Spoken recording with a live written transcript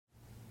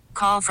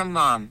Call from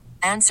mom.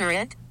 Answer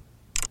it.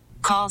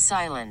 Call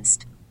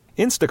silenced.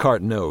 Instacart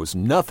knows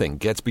nothing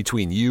gets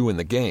between you and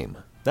the game.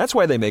 That's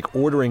why they make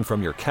ordering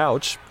from your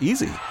couch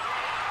easy.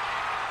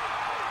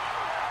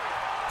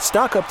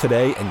 Stock up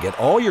today and get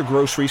all your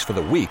groceries for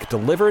the week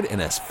delivered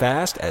in as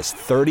fast as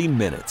 30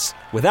 minutes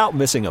without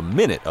missing a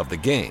minute of the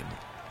game.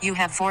 You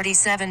have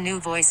 47 new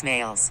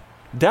voicemails.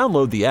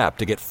 Download the app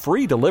to get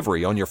free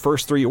delivery on your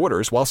first 3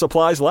 orders while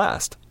supplies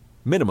last.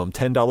 Minimum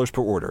 $10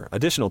 per order.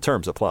 Additional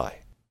terms apply.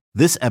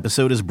 This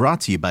episode is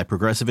brought to you by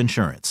Progressive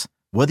Insurance.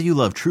 Whether you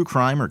love true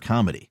crime or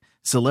comedy,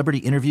 celebrity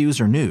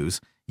interviews or news,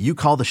 you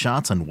call the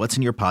shots on what's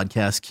in your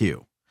podcast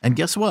queue. And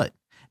guess what?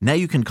 Now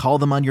you can call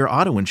them on your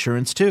auto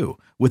insurance too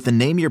with the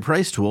Name Your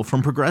Price tool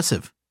from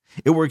Progressive.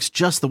 It works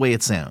just the way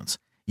it sounds.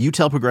 You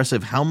tell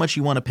Progressive how much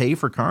you want to pay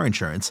for car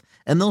insurance,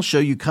 and they'll show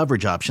you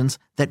coverage options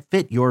that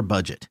fit your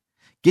budget.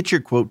 Get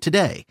your quote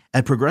today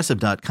at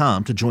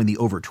Progressive.com to join the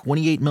over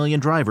 28 million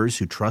drivers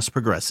who trust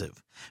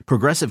Progressive.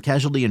 Progressive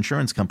Casualty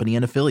Insurance Company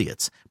and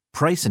Affiliates.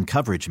 Price and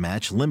coverage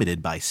match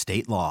limited by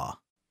state law.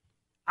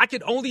 I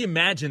could only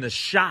imagine the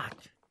shock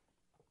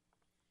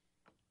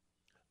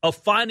of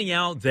finding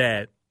out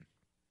that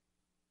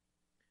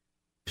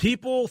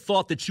people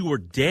thought that you were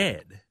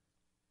dead.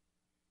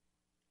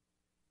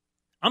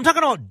 I'm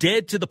talking about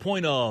dead to the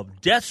point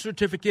of death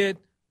certificate,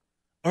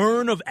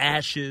 urn of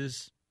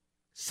ashes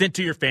sent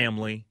to your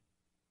family.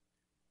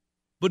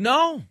 But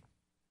no,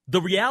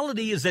 the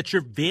reality is that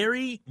you're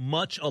very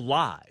much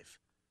alive.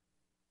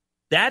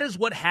 That is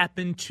what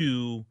happened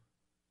to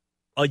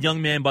a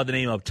young man by the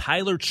name of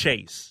Tyler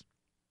Chase.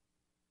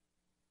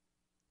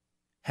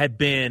 Had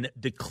been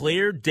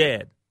declared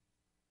dead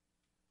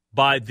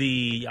by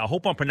the, I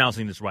hope I'm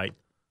pronouncing this right,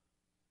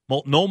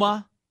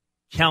 Multnomah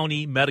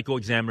County Medical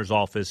Examiner's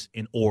Office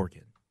in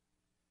Oregon,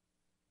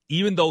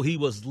 even though he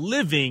was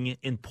living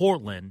in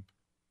Portland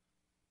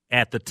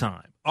at the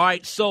time. All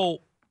right,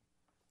 so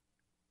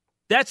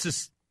that's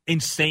just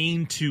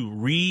insane to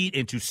read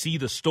and to see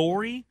the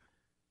story.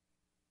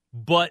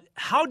 But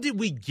how did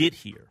we get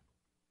here?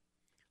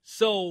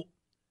 So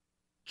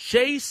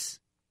Chase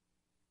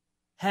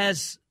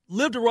has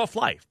lived a rough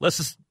life. Let's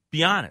just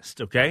be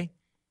honest, okay?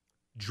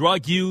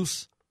 Drug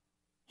use,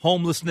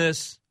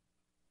 homelessness,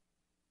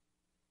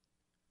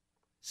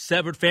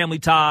 severed family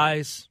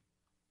ties.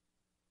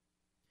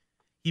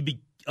 He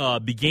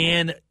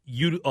began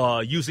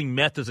using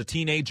meth as a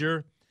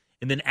teenager,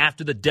 and then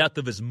after the death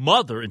of his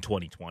mother in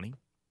 2020,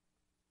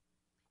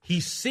 he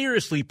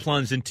seriously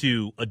plunged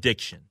into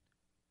addiction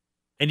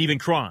and even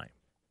crime.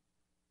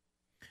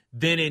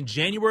 Then in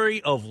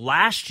January of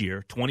last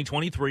year,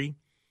 2023,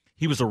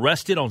 he was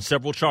arrested on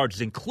several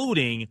charges,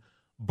 including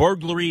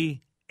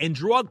burglary and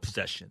drug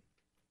possession.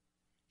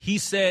 He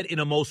said in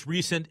a most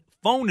recent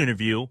phone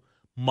interview,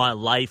 "My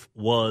life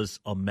was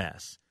a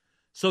mess."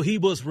 So he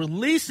was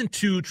released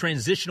into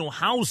transitional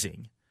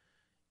housing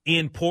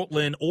in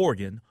Portland,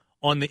 Oregon,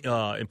 on the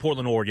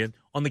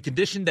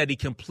condition that he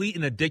complete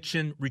an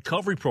addiction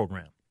recovery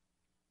program.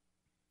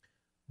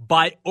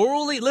 By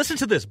early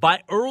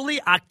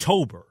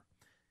October,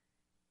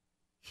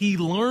 he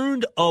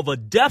learned of a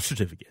death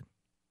certificate.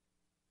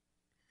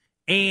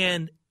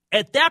 And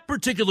at that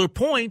particular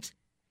point,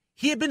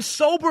 he had been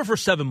sober for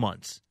 7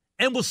 months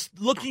and was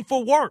looking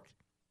for work.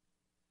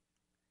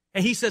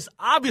 And he says,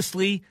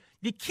 obviously,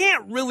 you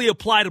can't really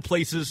apply to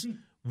places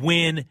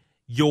when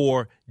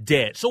you're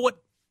dead. So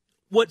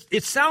what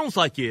it sounds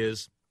like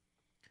is,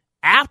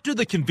 after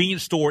the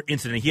convenience store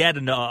incident, he had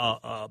an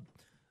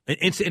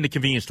incident in the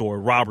convenience store, a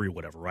robbery or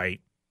whatever,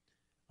 right?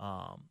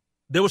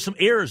 There were some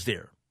errors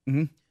there.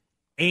 Mm-hmm.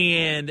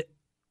 And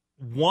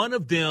one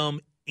of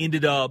them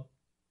ended up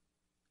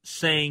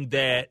saying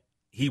that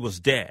he was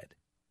dead,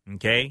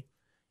 okay?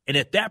 And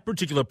at that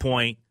particular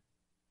point,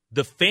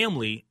 the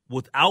family,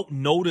 without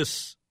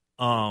notice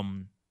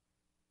of,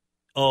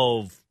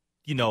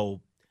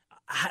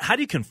 how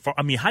do you confirm?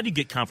 I mean, how do you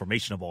get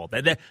confirmation of all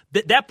that?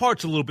 That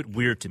part's a little bit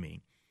weird to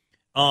me.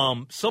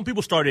 Some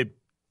people started,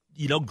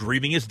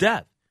 grieving his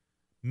death.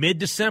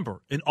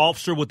 Mid-December, an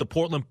officer with the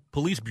Portland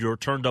Police Bureau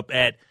turned up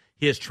at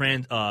his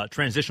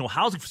transitional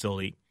housing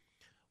facility,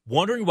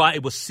 wondering why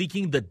it was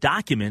seeking the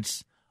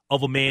documents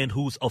of a man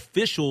whose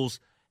officials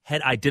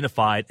had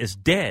identified as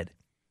dead.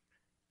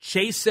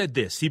 Chase said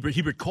this. He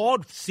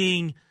recalled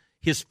seeing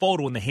his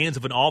photo in the hands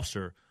of an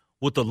officer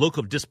with a look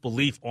of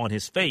disbelief on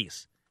his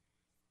face.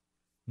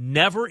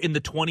 Never in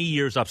the 20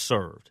 years I've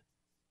served,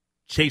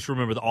 Chase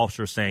remembered the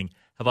officer saying,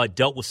 have I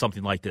dealt with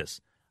something like this?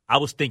 I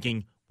was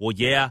thinking, well,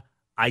 yeah,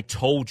 I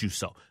told you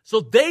so. So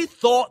they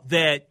thought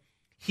that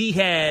he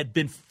had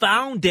been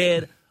found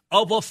dead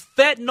of a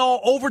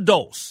fentanyl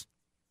overdose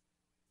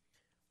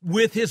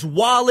with his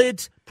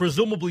wallet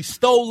presumably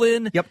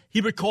stolen. Yep.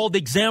 He recalled the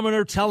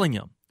examiner telling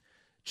him.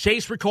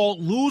 Chase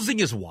recalled losing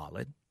his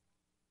wallet,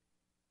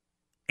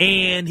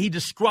 and he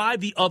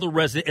described the other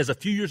resident as a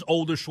few years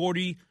older,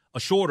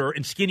 shorter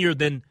and skinnier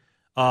than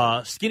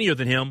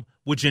him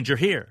with ginger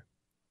hair.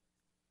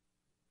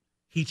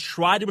 He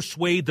tried to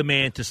persuade the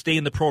man to stay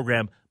in the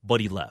program, but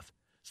he left.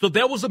 So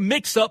there was a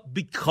mix-up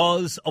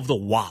because of the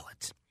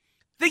wallet.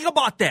 Think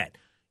about that.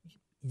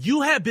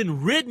 You have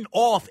been written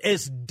off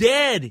as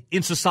dead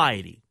in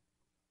society.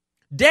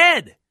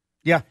 Dead.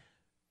 Yeah.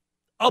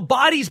 A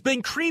body's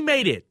been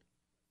cremated.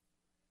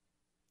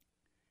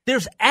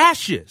 There's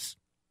ashes.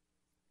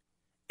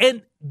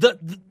 And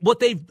what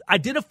they've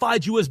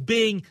identified you as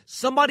being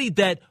somebody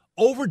that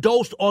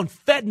overdosed on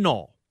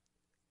fentanyl.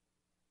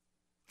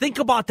 Think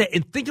about that,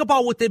 and think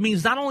about what that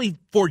means not only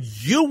for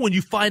you when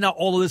you find out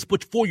all of this,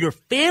 but for your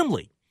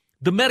family.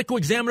 The medical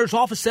examiner's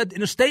office said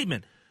in a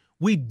statement,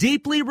 "We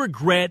deeply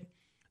regret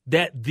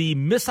that the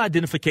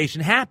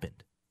misidentification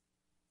happened."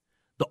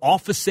 The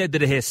office said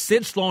that it has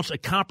since launched a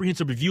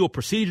comprehensive review of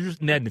procedures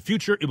and that in the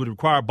future it would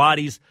require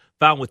bodies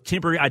found with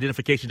temporary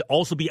identification to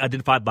also be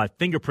identified by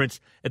fingerprints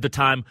at the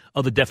time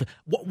of the death.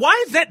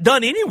 Why is that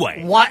done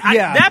anyway? Why?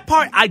 Yeah. That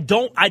part I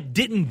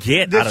didn't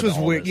get. This was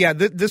weird. Yeah,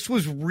 this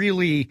was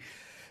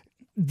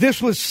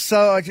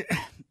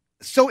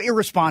so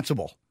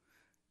irresponsible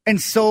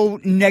and so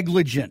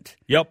negligent.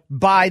 Yep.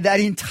 By that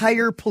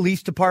entire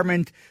police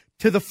department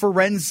to the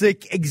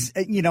forensic,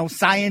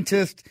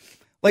 scientist,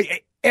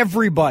 like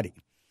everybody.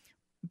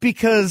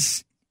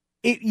 Because,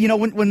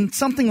 when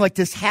something like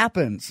this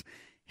happens,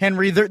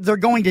 Henry, they're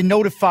going to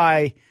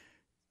notify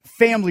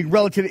family,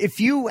 relative. If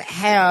you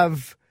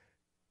have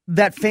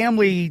that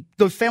family,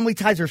 those family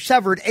ties are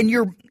severed, and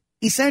you're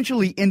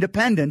essentially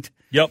independent,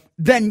 yep,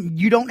 then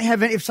you don't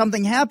have, if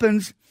something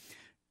happens,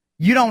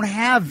 you don't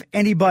have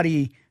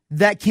anybody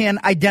that can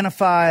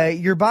identify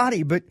your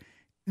body. But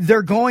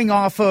they're going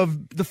off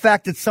of the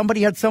fact that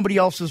somebody had somebody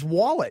else's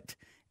wallet,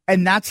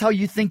 and that's how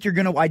you think you're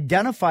going to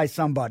identify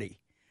somebody.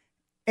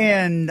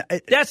 And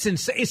that's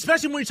insane,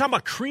 especially when you're talking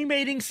about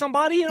cremating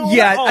somebody.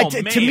 Yeah,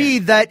 to me,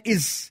 that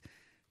is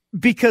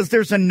because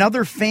there's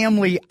another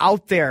family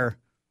out there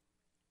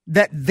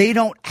that they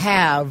don't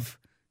have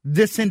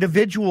this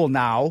individual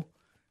now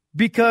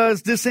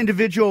because this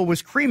individual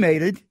was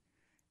cremated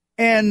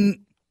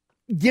and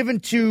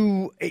given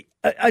to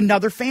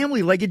another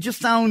family. Like, it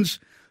just sounds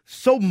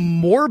so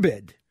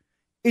morbid.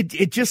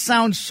 It just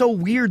sounds so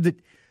weird that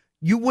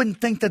you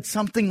wouldn't think that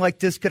something like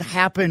this could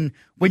happen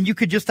when you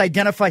could just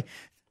identify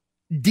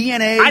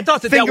DNA. I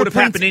thought that would have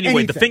happened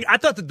anyway. I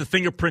thought that the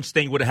fingerprints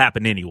thing would have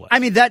happened anyway. I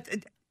mean, that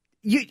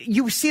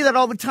you see that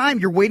all the time.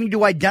 You're waiting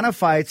to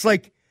identify. It's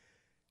like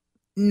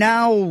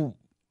now,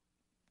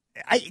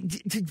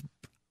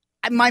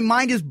 my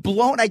mind is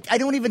blown. I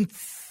don't even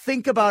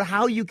think about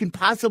how you can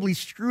possibly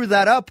screw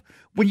that up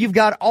when you've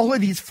got all of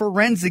these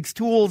forensics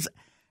tools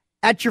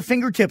at your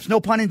fingertips.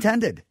 No pun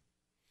intended.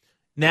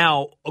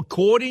 Now,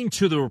 according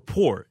to the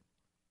report,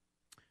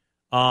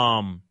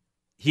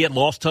 he had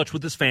lost touch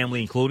with his family,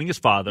 including his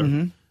father.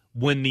 Mm-hmm.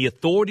 When the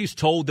authorities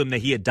told them that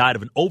he had died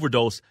of an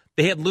overdose,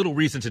 they had little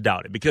reason to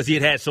doubt it because he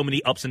had had so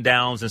many ups and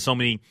downs and so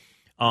many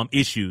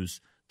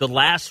issues. The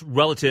last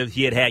relative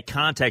he had had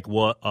contact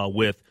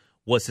with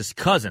was his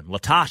cousin,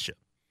 Latasha.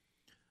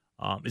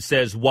 It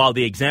says, while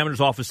the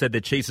examiner's office said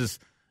that Chase's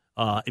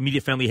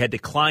immediate family had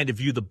declined to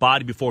view the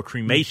body before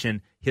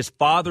cremation, his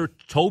father,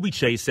 Toby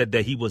Chase, said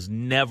that he was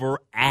never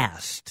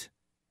asked.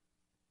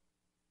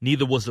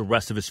 Neither was the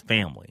rest of his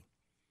family.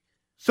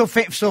 So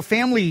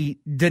family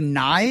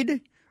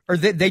denied, or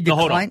they declined? No,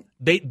 hold on.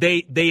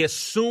 They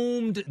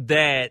assumed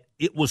that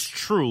it was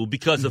true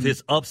because of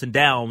his ups and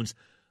downs,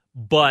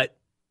 but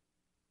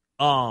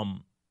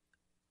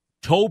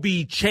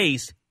Toby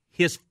Chase,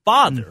 his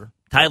father,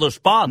 Tyler's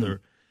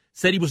father,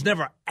 said he was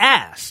never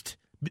asked.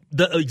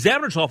 The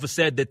examiner's office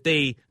said that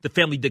the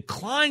family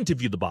declined to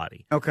view the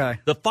body. Okay.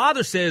 The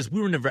father says we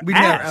were never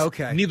asked.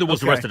 Okay. Neither was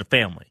the rest of the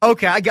family.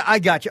 Okay, I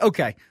got you.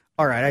 Okay.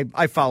 All right,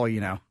 I follow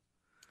you now.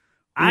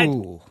 I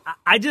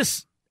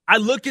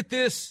look at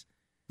this.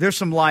 There's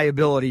some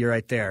liability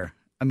right there.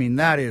 I mean,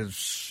 that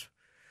is.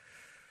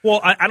 Well,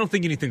 I don't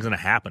think anything's going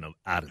to happen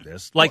out of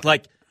this. Like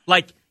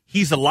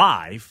he's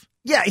alive.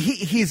 Yeah,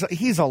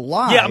 he's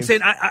alive. Yeah, I'm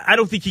saying I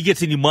don't think he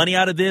gets any money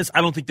out of this.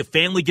 I don't think the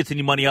family gets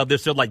any money out of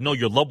this. They're like, no,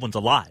 your loved one's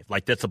alive.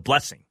 Like, that's a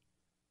blessing.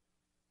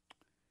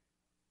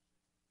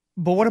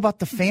 But what about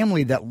the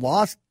family that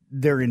lost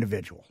their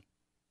individual?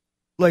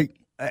 Like,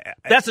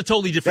 that's a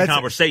totally different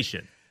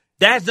conversation.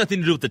 That has nothing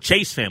to do with the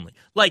Chase family.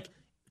 Like,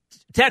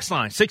 text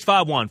line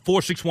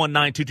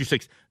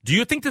 651-461-9226. Do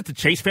you think that the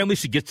Chase family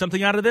should get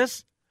something out of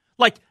this?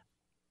 Like,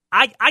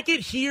 I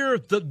could hear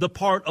the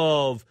part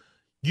of,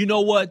 you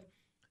know what?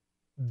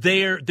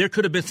 There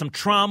could have been some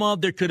trauma.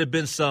 There could have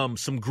been some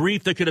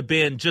grief. There could have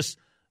been just,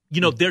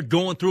 they're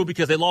going through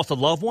because they lost a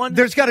loved one.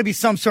 There's got to be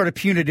some sort of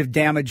punitive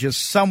damages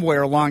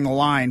somewhere along the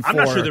line. I'm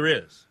not sure there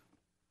is.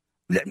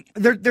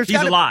 He's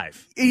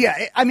alive.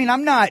 Yeah, I mean,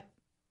 I'm not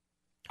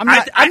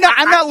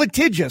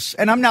litigious,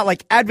 and I'm not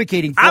like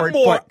advocating for it.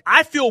 But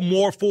I feel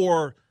more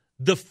for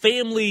the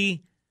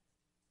family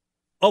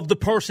of the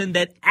person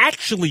that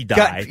actually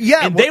died,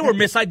 they were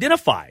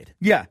misidentified.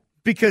 Yeah,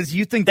 because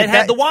you think that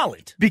had the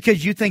wallet.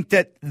 Because you think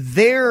that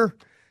their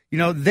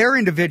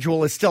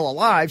individual is still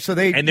alive, so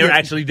they're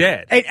actually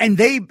dead, and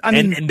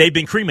they've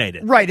been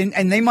cremated, right?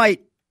 And they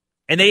might,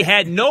 and they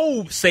had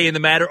no say in the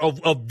matter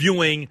of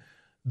viewing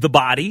the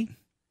body.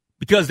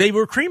 because they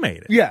were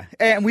cremated. Yeah,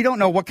 and we don't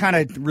know what kind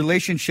of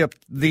relationship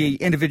the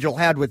individual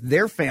had with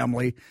their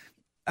family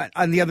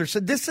on the other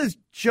side. This is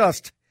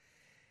just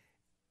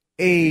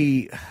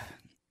a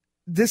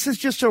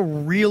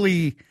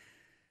really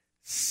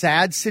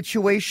sad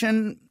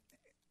situation.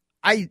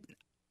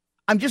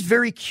 I'm just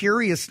very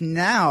curious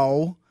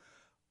now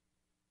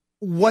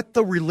what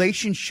the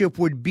relationship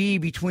would be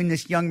between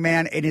this young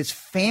man and his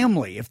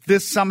family if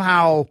this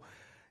somehow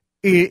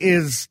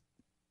is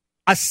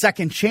a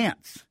second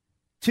chance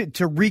to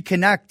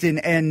reconnect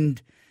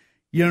and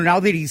now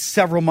that he's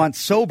several months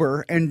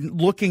sober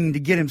and looking to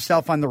get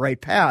himself on the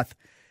right path,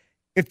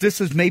 if this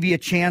is maybe a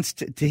chance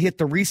to hit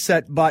the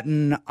reset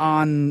button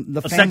on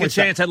the family. Second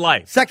chance at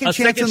life. Second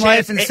chance in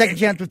life and second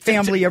chance with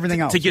family, everything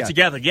else. To get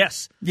together,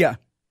 yes. Yeah.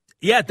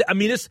 Yeah, I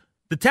mean,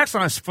 the text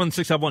line from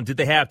 651, did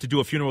they have to do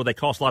a funeral that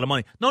cost a lot of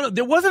money? No,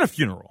 there wasn't a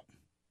funeral.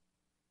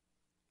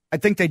 I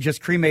think they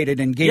just cremated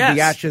and gave the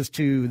ashes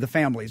to the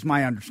families,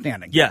 my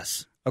understanding.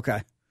 Yes.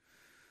 Okay.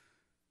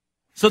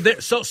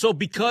 So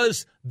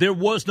because there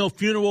was no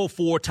funeral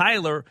for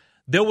Tyler,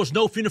 there was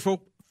no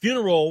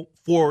funeral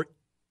for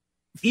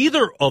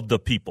either of the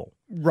people.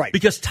 Right.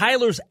 Because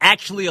Tyler's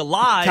actually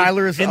alive.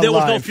 And there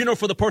was no funeral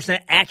for the person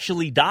that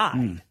actually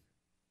died.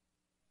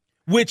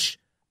 Which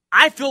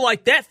I feel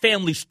like that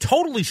family's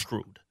totally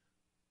screwed.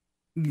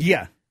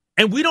 Yeah.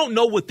 And we don't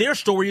know what their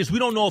story is. We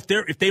don't know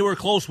if they were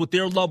close with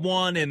their loved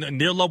one and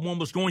their loved one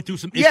was going through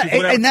some issues.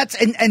 Yeah,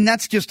 and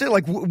that's just it.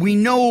 Like, we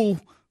know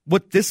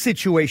what this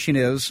situation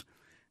is,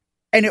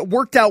 and it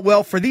worked out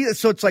well for these.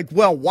 So it's like,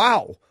 well,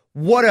 wow,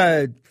 what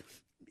a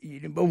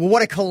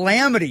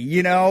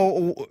calamity,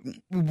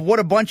 what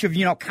a bunch of,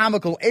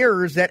 comical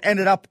errors that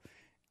ended up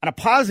on a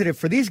positive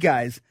for these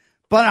guys.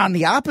 But on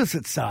the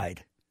opposite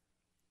side,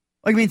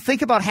 I mean,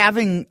 think about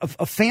having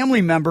a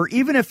family member,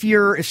 even if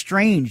you're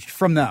estranged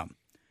from them,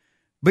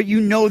 but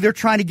they're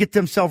trying to get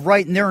themselves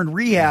right and they're in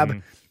rehab. Mm-hmm.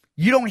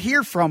 You don't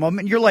hear from them,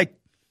 and you're like,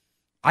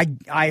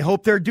 I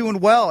hope they're doing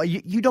well.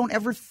 You don't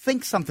ever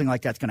think something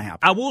like that's going to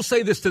happen. I will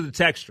say this to the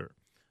texter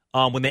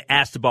when they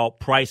asked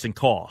about price and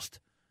cost.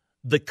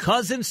 The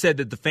cousin said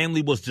that the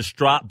family was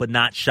distraught but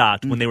not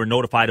shocked when they were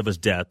notified of his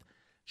death.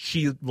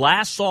 She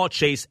last saw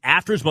Chase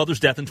after his mother's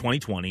death in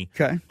 2020,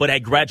 but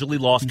had gradually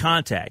lost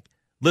contact.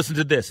 Listen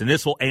to this, and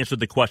this will answer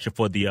the question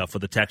for the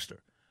texter.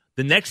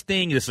 The next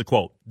thing, this is a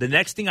quote, the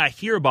next thing I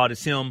hear about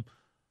is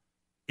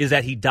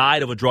that he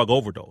died of a drug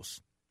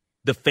overdose.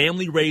 The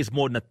family raised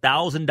more than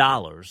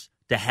 $1,000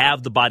 to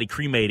have the body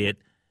cremated,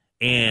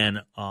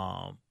 and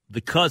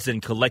the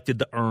cousin collected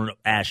the urn of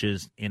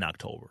ashes in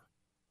October.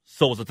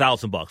 So it was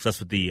 $1,000. That's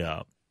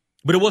what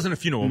but it wasn't a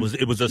funeral.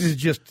 It was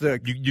just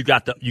you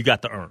got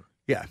the urn.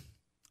 Yeah.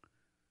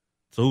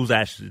 So whose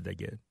ashes did they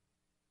get?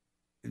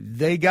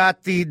 They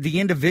got the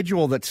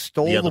individial that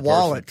stole the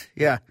wallet. Person.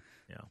 Yeah.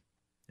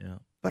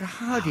 But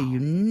how do you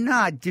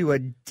not do a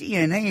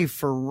DNA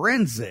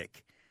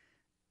forensic?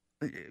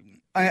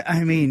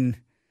 I mean,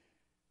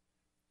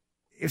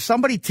 if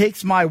somebody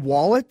takes my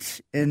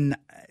wallet and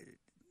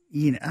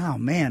oh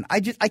man, I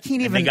can't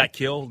even. And they got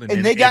killed,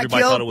 and they got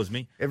everybody killed. Thought it was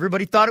me.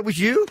 Everybody thought it was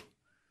you.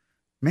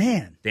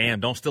 Man, damn!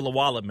 Don't steal a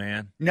wallet,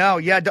 man.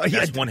 No,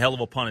 that's one hell of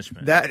a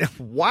punishment.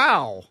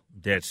 Wow.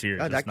 Dead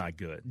serious. That's not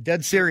good.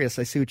 Dead serious.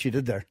 I see what you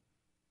did there.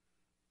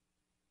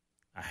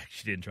 I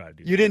actually didn't try to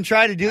do that. You didn't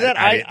try to do that?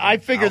 I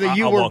figured that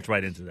you walked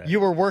right into that. You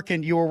were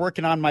working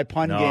on my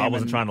pun game. No, I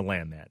wasn't trying to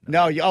land that.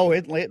 No,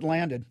 it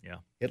landed. Yeah.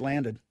 It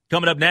landed.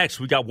 Coming up next,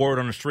 we got Word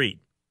on the Street.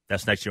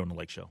 That's next year on The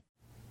Lake Show.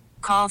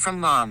 Call from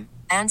mom.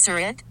 Answer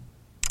it.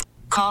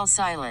 Call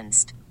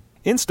silenced.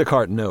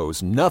 Instacart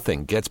knows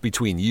nothing gets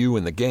between you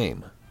and the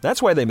game.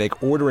 That's why they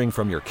make ordering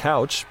from your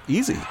couch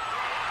easy.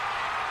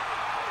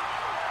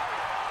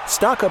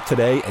 Stock up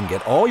today and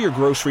get all your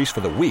groceries for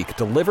the week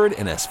delivered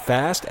in as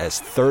fast as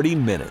 30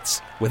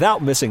 minutes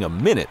without missing a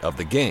minute of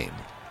the game.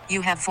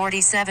 You have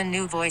 47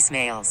 new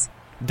voicemails.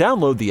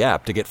 Download the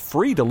app to get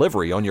free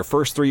delivery on your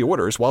first 3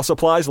 orders while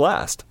supplies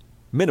last.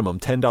 Minimum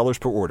 $10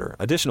 per order.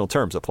 Additional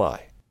terms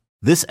apply.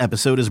 This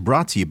episode is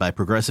brought to you by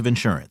Progressive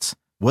Insurance.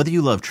 Whether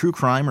you love true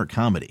crime or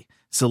comedy,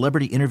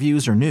 celebrity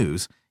interviews or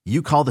news,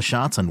 you call the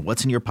shots on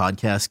what's in your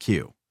podcast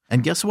queue.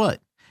 And guess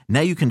what? Now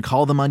you can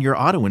call them on your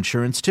auto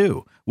insurance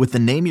too with the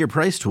Name Your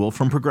Price tool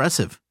from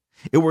Progressive.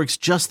 It works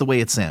just the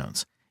way it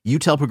sounds. You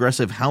tell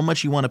Progressive how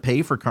much you want to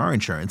pay for car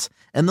insurance,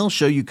 and they'll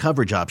show you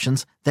coverage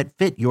options that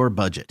fit your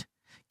budget.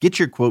 Get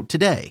your quote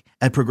today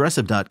at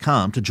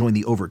Progressive.com to join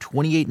the over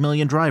 28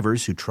 million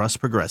drivers who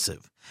trust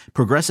Progressive.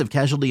 Progressive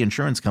Casualty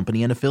Insurance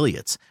Company and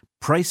Affiliates.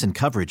 Price and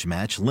coverage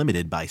match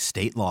limited by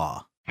state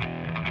law.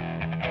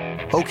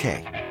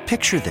 Okay,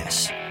 picture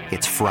this.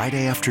 It's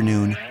Friday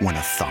afternoon when a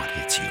thought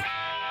hits you.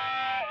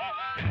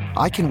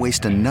 I can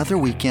waste another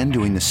weekend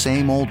doing the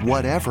same old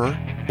whatever,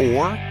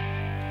 or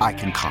I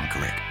can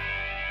conquer it.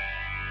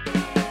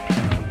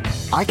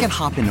 I can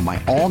hop into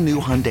my all-new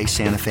Hyundai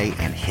Santa Fe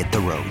and hit the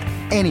road.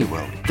 Any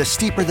road. The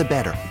steeper, the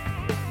better.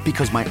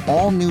 Because my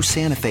all-new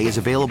Santa Fe is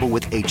available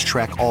with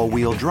H-Track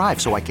all-wheel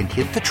drive, so I can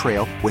hit the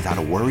trail without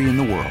a worry in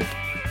the world.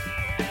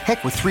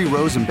 Heck, with 3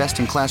 rows and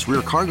best-in-class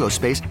rear cargo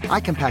space,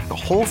 I can pack the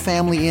whole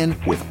family in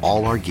with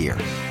all our gear.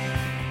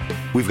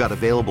 We've got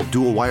available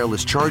dual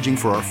wireless charging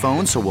for our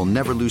phones, so we'll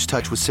never lose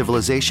touch with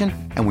civilization,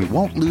 and we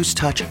won't lose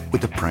touch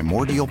with the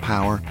primordial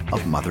power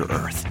of Mother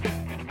Earth.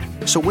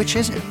 So which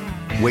is it?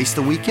 Waste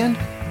the weekend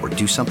or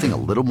do something a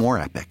little more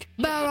epic?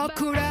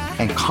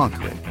 And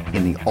conquer it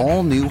in the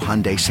all-new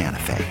Hyundai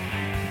Santa Fe.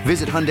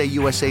 Visit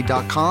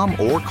HyundaiUSA.com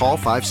or call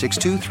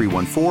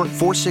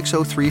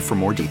 562-314-4603 for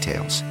more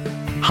details.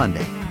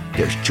 Hyundai,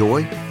 there's joy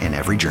in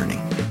every journey.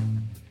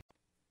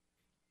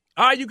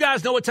 All right, you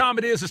guys know what time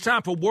it is. It's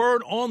time for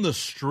Word on the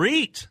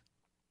Street.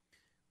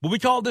 Will we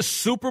call this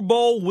Super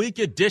Bowl week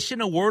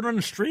edition of Word on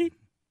the Street?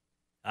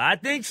 I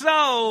think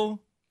so.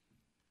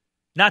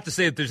 Not to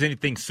say that there's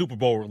anything Super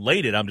Bowl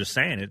related. I'm just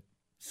saying it.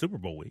 Super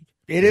Bowl week.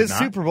 It is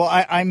Super Bowl.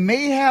 I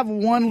may have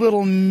one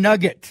little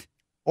nugget,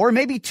 or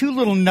maybe 2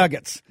 little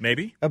nuggets.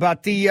 Maybe.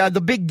 About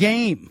the big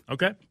game.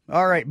 Okay.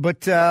 All right,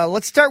 but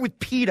let's start with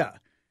PETA.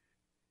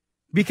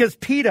 Because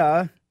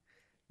PETA,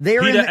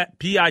 they're PETA,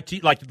 P-I-T,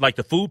 like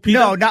the food pita?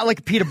 No, not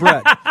like pita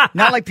bread.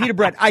 Not like pita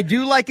bread. I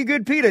do like a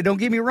good pita, don't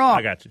get me wrong.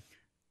 I got you.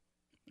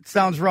 It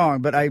sounds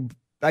wrong, but I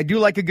do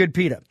like a good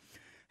pita.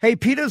 Hey,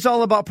 PETA is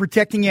all about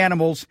protecting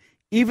animals,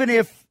 even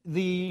if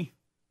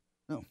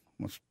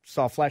almost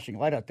saw a flashing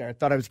light out there. I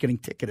thought I was getting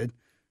ticketed.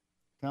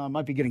 No, I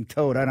might be getting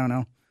towed. I don't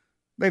know.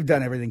 They've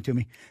done everything to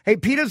me. Hey,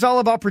 PETA is all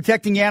about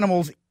protecting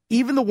animals,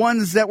 even the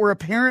ones that were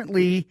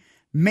apparently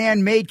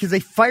man-made, because they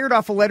fired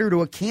off a letter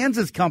to a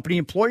Kansas company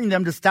imploring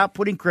them to stop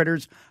putting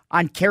critters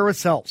on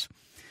carousels.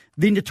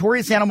 The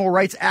notorious animal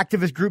rights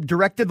activist group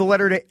directed the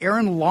letter to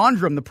Aaron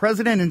Laundrum, the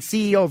president and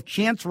CEO of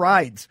Chance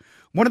Rides,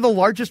 one of the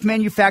largest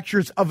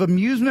manufacturers of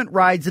amusement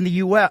rides in the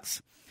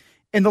U.S.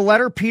 In the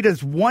letter,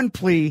 PETA's one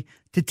plea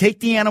to take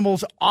the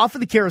animals off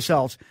of the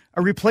carousels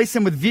or replace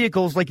them with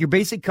vehicles like your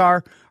basic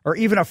car or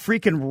even a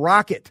freaking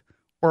rocket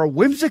or a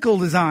whimsical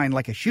design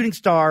like a shooting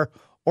star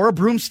or a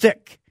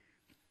broomstick.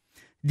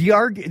 The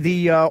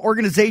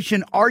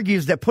organization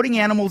argues that putting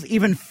animals,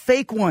 even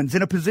fake ones,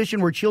 in a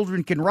position where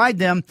children can ride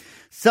them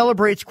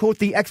celebrates, quote,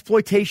 the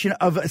exploitation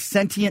of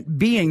sentient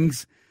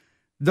beings,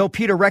 though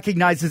PETA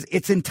recognizes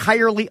its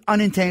entirely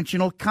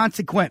unintentional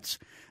consequence.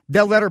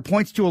 That letter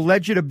points to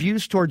alleged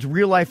abuse towards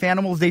real-life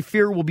animals they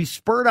fear will be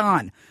spurred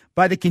on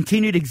by the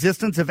continued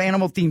existence of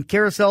animal-themed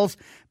carousels,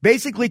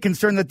 basically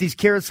concerned that these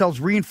carousels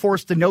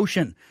reinforce the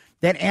notion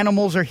that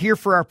animals are here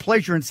for our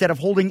pleasure instead of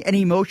holding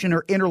any emotion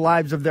or inner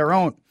lives of their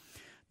own.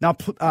 Now,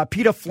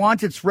 PETA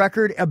flaunts its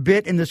record a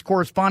bit in this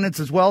correspondence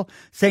as well,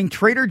 saying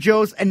Trader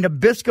Joe's and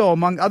Nabisco,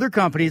 among other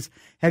companies,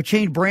 have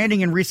changed branding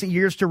in recent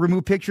years to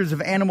remove pictures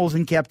of animals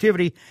in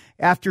captivity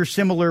after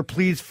similar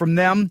pleas from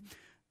them.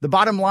 The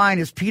bottom line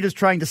is PETA's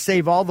trying to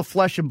save all the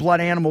flesh and blood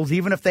animals,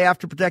 even if they have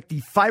to protect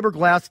the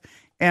fiberglass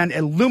and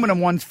aluminum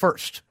ones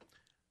first.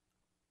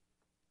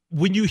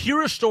 When you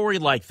hear a story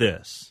like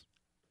this,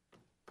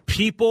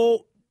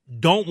 people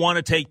don't want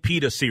to take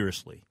PETA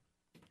seriously.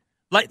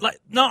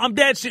 No, I'm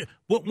dead serious.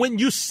 When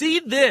you see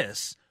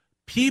this,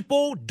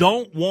 people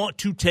don't want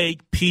to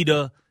take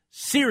PETA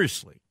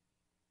seriously.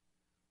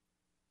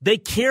 They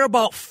care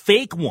about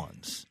fake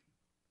ones.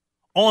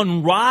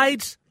 On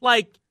rides,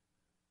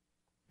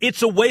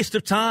 it's a waste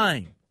of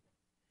time.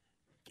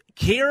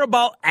 Care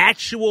about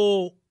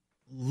actual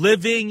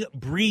living,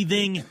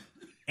 breathing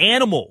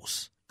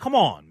animals. Come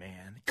on,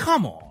 man.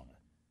 Come on.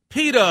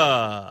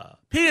 PETA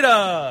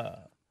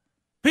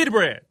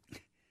bread.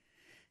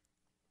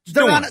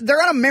 They're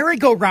on a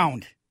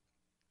merry-go-round.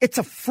 It's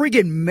a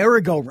friggin'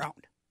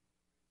 merry-go-round.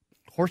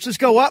 Horses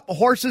go up,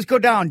 horses go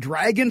down.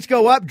 Dragons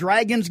go up,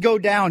 dragons go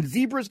down.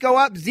 Zebras go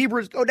up,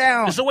 zebras go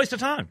down. It's a waste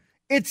of time.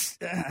 It's,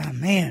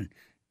 man,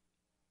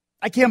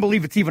 I can't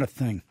believe it's even a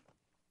thing.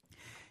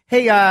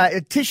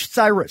 Hey, Tish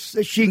Cyrus,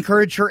 she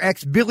encouraged her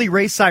ex, Billy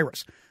Ray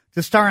Cyrus,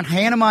 to star in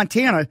Hannah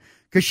Montana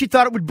because she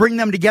thought it would bring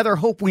them together,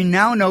 hope we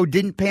now know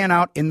didn't pan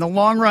out in the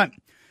long run.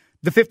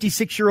 The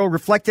 56-year-old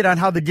reflected on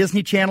how the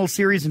Disney Channel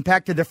series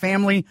impacted their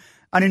family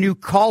on a new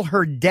Call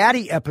Her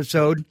Daddy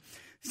episode,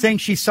 saying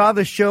she saw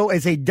the show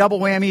as a double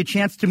whammy, a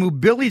chance to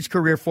move Billy's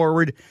career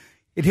forward.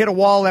 It hit a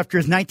wall after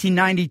his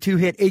 1992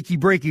 hit Achy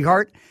Breaky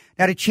Heart,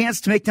 had a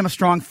chance to make them a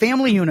strong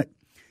family unit.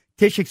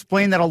 Tish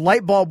explained that a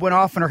light bulb went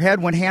off in her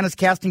head when Hannah's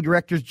casting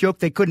directors joked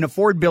they couldn't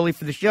afford Billy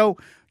for the show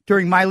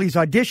during Miley's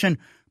audition,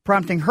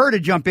 prompting her to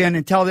jump in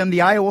and tell them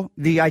the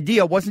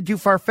idea wasn't too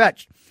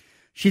far-fetched.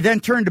 She then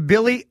turned to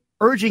Billy,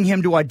 urging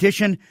him to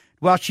audition,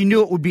 while she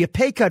knew it would be a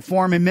pay cut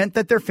for him and meant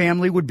that their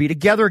family would be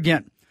together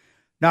again.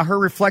 Now, her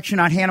reflection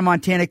on Hannah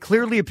Montana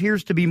clearly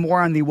appears to be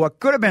more on the what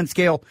could have been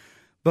scale,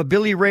 but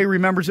Billy Ray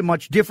remembers it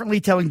much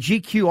differently, telling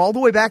GQ all the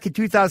way back in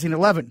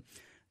 2011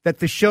 that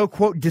the show,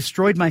 quote,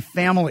 destroyed my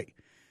family.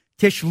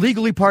 Tish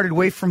legally parted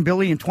ways from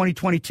Billy in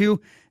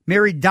 2022,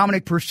 married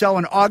Dominic Purcell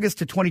in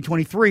August of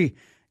 2023.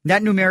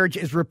 That new marriage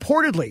is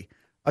reportedly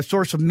a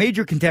source of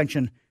major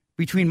contention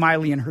between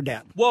Miley and her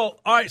dad. Well,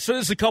 all right, so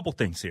there's a couple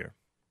things here.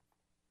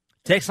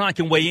 Text line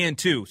can weigh in,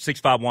 too,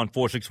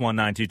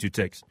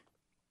 651-461-9226.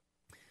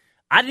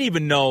 I didn't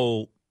even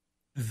know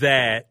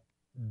that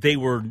they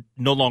were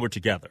no longer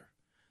together.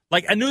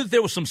 Like, I knew that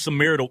there were some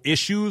marital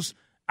issues.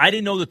 I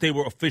didn't know that they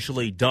were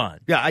officially done.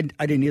 Yeah, I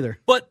didn't either.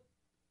 But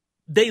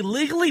they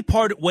legally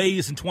parted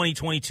ways in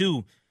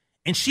 2022,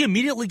 and she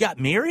immediately got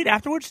married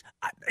afterwards.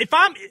 If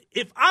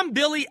I'm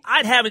Billy,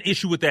 I'd have an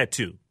issue with that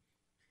too.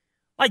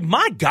 Like,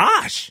 my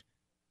gosh,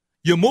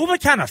 you're moving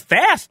kind of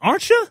fast,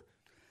 aren't you?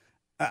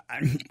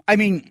 I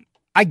mean,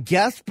 I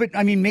guess, but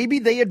I mean, maybe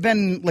they had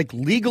been like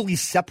legally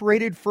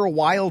separated for a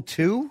while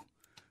too.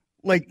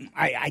 Like,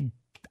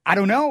 I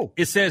don't know.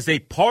 It says they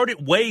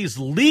parted ways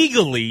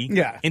legally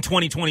in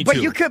 2022.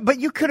 But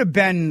you could have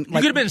been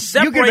like, you could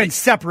have been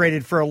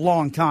separated for a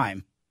long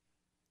time.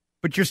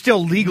 But you're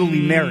still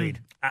legally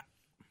married. I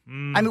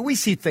mean, we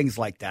see things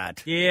like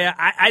that. Yeah,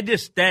 I'd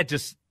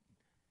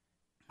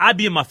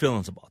be in my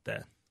feelings about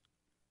that.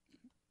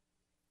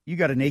 You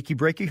got an achy,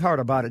 breaky heart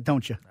about it,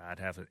 don't you? I'd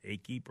have an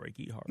achy,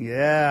 breaky heart.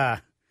 Yeah.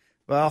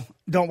 Well,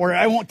 don't worry.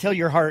 I won't tell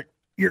your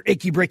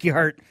achy, breaky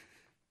heart.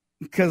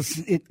 Because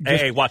it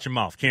just, hey, watch your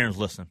mouth. Karen's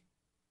listening.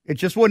 It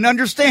just wouldn't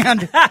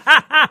understand.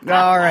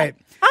 All right.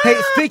 Hey,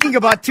 speaking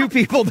about two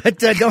people that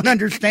don't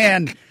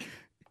understand.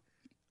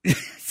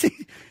 See,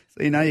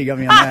 now you got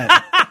me on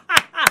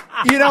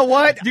that. You know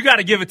what? You got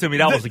to give it to me.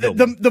 That was a good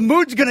one. The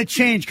mood's going to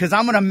change because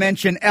I'm going to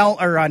mention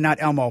Elon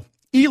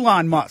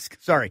Musk,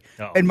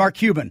 and Mark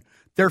Cuban.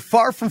 They're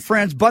far from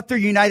friends, but they're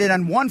united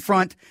on one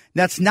front.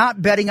 That's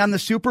not betting on the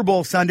Super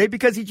Bowl Sunday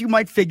because you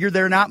might figure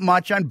they're not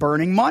much on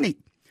burning money.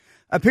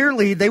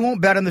 Apparently, they won't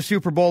bet on the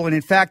Super Bowl, and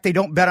in fact, they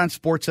don't bet on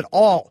sports at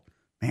all.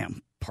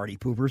 Man, party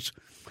poopers.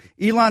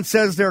 Elon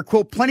says there are,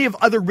 quote, plenty of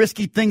other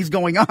risky things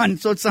going on,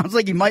 so it sounds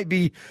like he might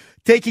be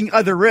taking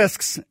other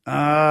risks.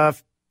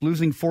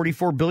 Losing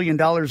 $44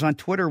 billion on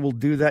Twitter will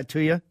do that to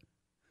you,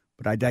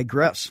 but I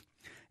digress.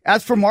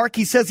 As for Mark,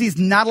 he says he's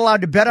not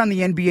allowed to bet on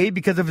the NBA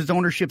because of his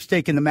ownership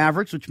stake in the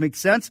Mavericks, which makes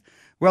sense.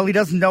 Well, he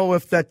doesn't know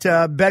if that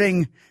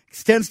betting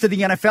extends to the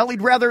NFL.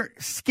 He'd rather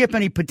skip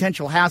any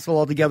potential hassle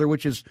altogether,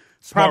 which is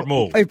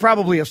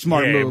probably a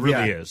smart move. It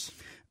really is.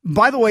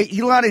 By the way,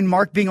 Elon and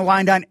Mark being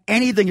aligned on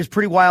anything is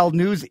pretty wild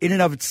news in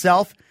and of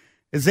itself,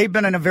 as they've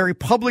been in a very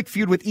public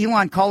feud with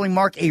Elon calling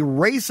Mark a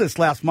racist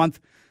last month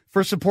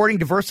for supporting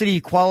diversity,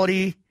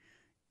 equality,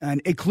 and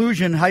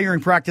inclusion hiring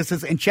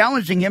practices and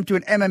challenging him to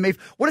an MMA.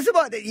 What is it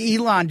about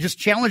Elon just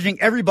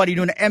challenging everybody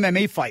to an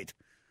MMA fight?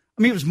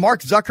 I mean, it was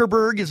Mark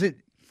Zuckerberg. Is it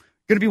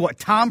going to be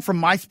Tom from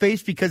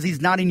MySpace because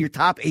he's not in your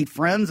top 8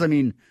 friends? I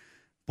mean,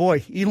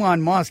 boy,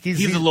 Elon Musk.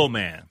 He's a little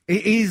man.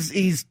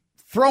 He's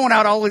throwing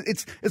out all.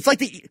 It's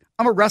like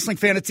I'm a wrestling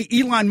fan. It's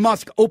the Elon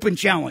Musk Open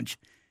Challenge.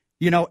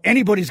 You know,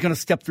 anybody's going to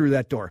step through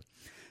that door.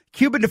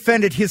 Cuban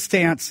defended his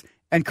stance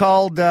and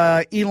called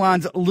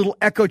Elon's little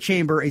echo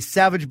chamber a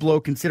savage blow,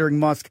 considering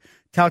Musk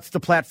touts the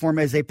platform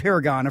as a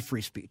paragon of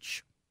free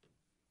speech.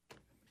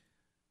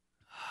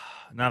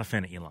 Not a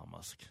fan of Elon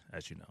Musk,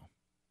 as you know.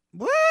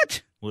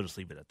 What? We'll just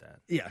leave it at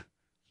that. Yeah.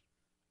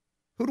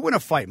 Who'd win a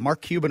fight,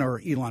 Mark Cuban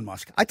or Elon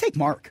Musk? I take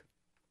Mark.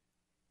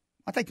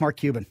 I take Mark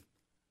Cuban.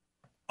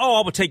 Oh,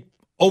 I would take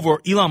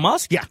over Elon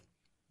Musk? Yeah.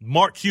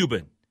 Mark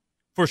Cuban,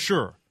 for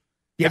sure.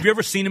 Yeah. Have you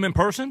ever seen him in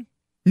person?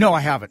 No,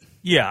 I haven't.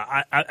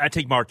 Yeah, I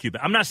take Mark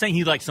Cuban. I'm not saying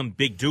he's like some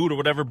big dude or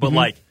whatever, but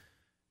Mark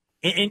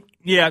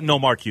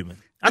Cuban.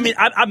 I mean,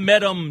 I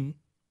met him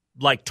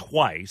like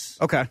twice.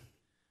 Okay.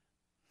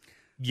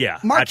 Yeah.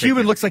 Mark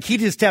Cuban looks like he'd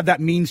just have that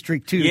mean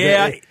streak too.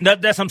 Yeah,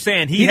 that's what I'm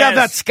saying. He'd have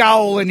that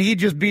scowl and he'd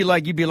just be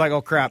like, you'd be like,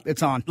 oh crap,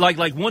 it's on.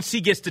 Like once he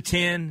gets to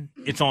 10,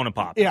 it's on and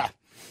pop. Yeah.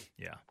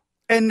 Yeah.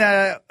 And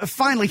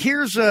finally,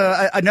 here's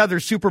another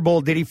Super Bowl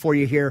ditty for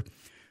you here.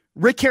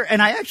 Rick Harris,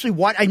 and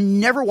I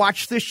never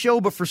watched this show,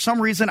 but for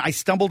some reason I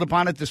stumbled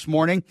upon it this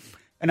morning,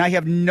 and I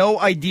have no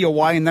idea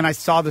why, and then I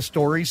saw the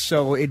stories,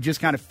 so it just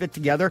kind of fit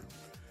together.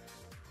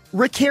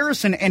 Rick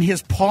Harrison and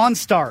his Pawn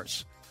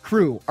Stars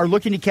crew are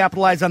looking to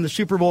capitalize on the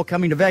Super Bowl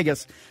coming to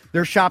Vegas.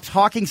 Their shop's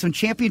hawking some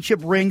championship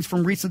rings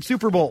from recent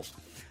Super Bowls.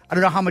 I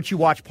don't know how much you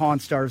watch Pawn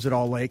Stars at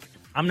all, Lake.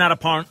 I'm not a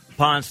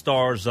Pawn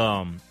Stars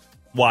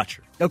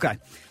watcher. Okay.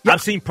 Yeah.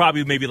 I've seen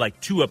probably maybe like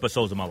 2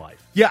 episodes of my life.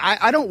 Yeah,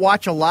 I don't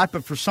watch a lot,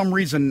 but for some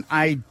reason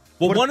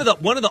one of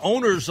the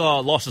owners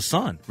lost a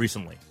son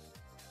recently.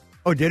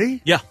 Oh, did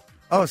he? Yeah.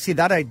 Oh, see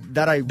that I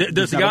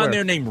there's a guy in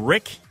there named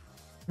Rick.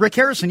 Rick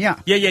Harrison, yeah.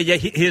 Yeah.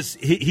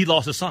 He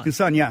lost his son. His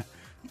son, yeah.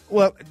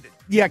 Well,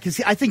 yeah, because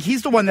I think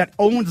he's the one that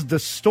owns the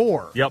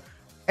store. Yep.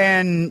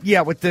 And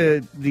yeah, with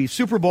the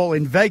Super Bowl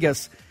in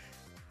Vegas,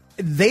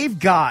 they've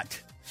got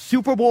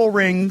Super Bowl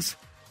rings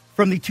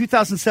from the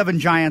 2007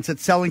 Giants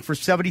that's selling for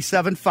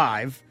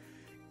 $77.5.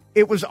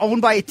 It was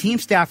owned by a team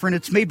staffer, and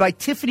it's made by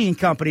Tiffany &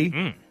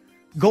 Company,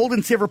 Gold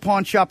and Silver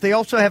Pawn Shop. They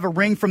also have a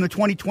ring from the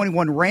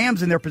 2021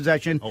 Rams in their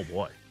possession. Oh,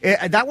 boy.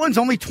 That one's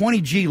only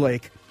 $20,000,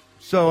 Lake.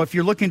 So if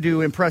you're looking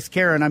to impress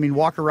Karen, I mean,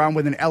 walk around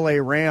with an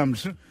L.A.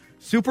 Rams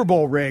Super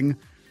Bowl ring.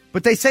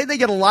 But they say they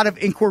get a lot of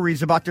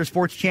inquiries about their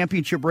sports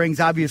championship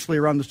rings, obviously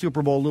around the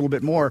Super Bowl a little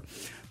bit more.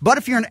 But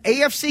if you're an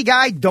AFC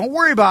guy, don't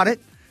worry about it.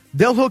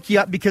 They'll hook you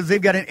up because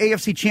they've got an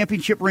AFC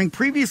championship ring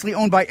previously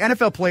owned by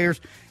NFL players,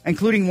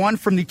 including one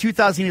from the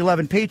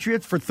 2011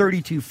 Patriots for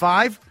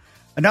 $32.5.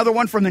 Another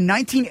one from the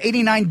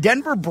 1989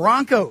 Denver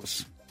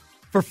Broncos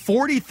for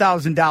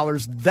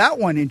 $40,000. That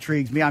one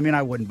intrigues me. I mean,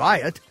 I wouldn't buy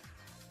it.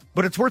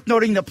 But it's worth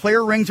noting that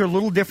player rings are a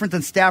little different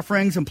than staff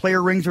rings, and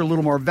player rings are a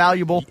little more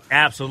valuable.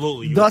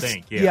 Absolutely, you Thus,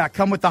 think. Yeah,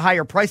 come with the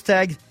higher price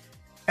tag.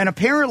 And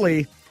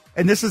apparently,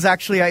 and this is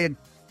actually,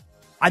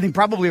 I think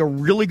probably a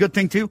really good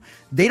thing too,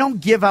 they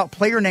don't give out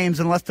player names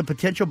unless the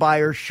potential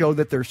buyers show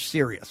that they're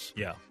serious.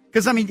 Yeah.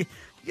 Because, I mean,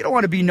 you don't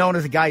want to be known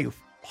as a guy who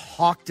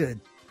hawked a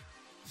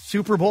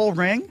Super Bowl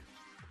ring.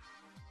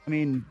 I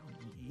mean,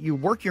 you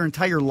work your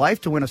entire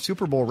life to win a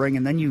Super Bowl ring,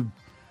 and then you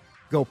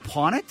go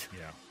pawn it?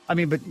 Yeah. I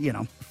mean, but,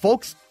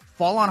 folks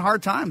fall on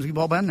hard times. We've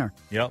all been there.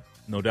 Yep,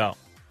 no doubt.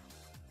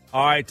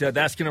 All right,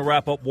 that's going to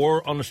wrap up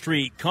Word on the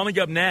Street. Coming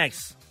up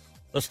next,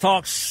 let's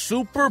talk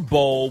Super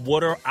Bowl.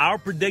 What are our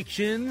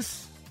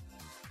predictions?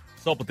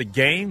 What's up with the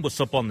game? What's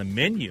up on the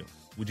menu?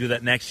 We'll do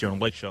that next year on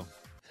Blake Show.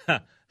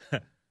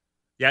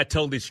 Yeah, I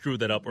totally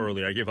screwed that up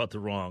earlier. I gave out the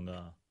wrong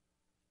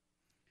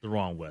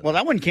weather. Well,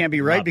 that one can't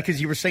be right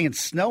because you were saying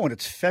snow and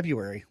it's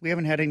February. We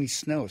haven't had any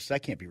snow, so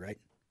that can't be right.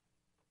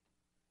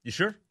 You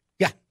sure?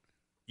 Yeah.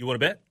 You want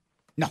to bet?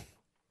 No.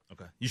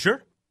 Okay. You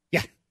sure?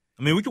 Yeah.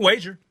 I mean, we can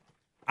wager.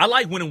 I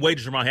like winning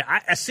wagers around here.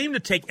 I seem to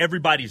take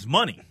everybody's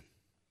money,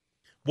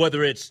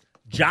 whether it's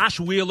Josh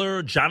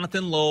Wheeler,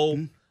 Jonathan Lowe.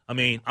 Mm-hmm. I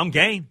mean, I'm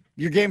game.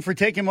 You're game for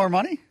taking more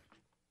money?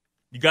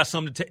 You got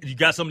something to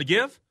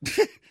give?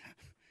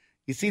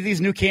 You see these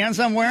new cans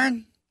I'm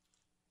wearing?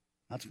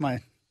 That's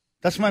my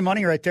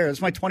money right there.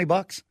 That's my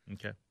 $20.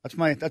 Okay.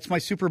 That's my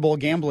Super Bowl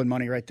gambling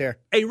money right there.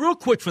 Hey, real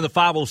quick from the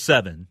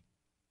 507.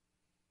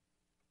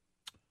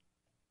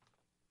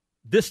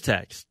 This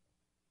text,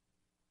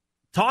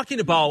 talking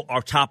about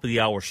our top of the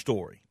hour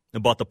story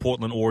about the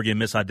Portland, Oregon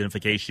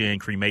misidentification,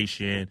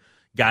 cremation,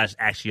 guys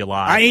actually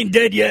alive. I ain't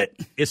dead yet.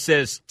 It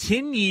says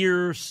 10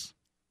 years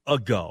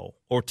ago,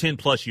 or 10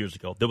 plus years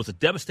ago, there was a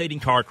devastating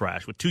car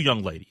crash with two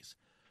young ladies.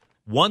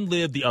 One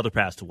lived, the other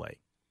passed away.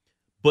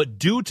 But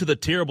due to the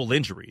terrible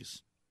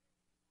injuries,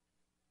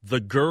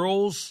 the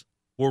girls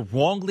were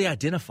wrongly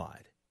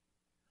identified.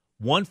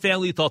 One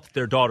family thought that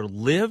their daughter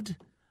lived,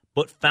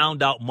 but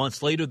found out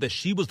months later that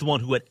she was the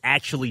one who had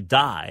actually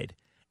died.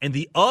 And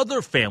the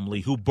other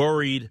family who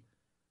buried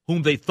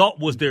whom they thought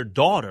was their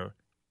daughter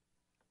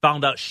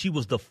found out she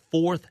was the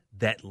fourth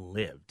that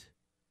lived.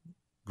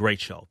 Great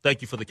show.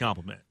 Thank you for the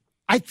compliment.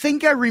 I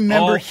think I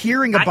remember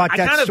hearing about that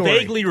story. I kind of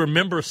vaguely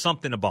remember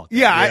something about that.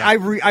 Yeah,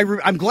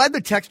 I'm glad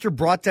the texter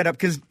brought that up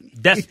because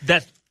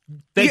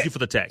thank you for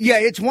the text. Yeah,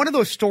 it's one of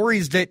those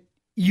stories that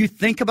you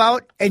think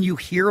about and you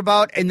hear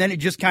about, and then it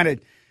just kind of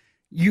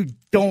you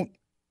don't.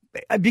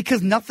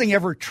 Because nothing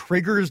ever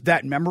triggers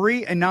that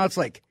memory, and now it's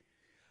like,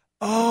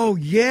 oh,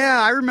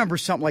 yeah, I remember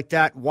something like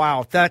that.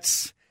 Wow,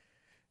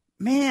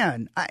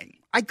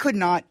 I could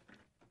not,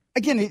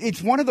 again,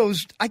 it's one of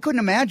those, I couldn't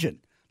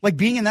imagine, like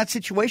being in that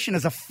situation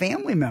as a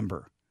family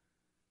member.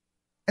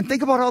 And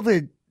think about all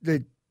the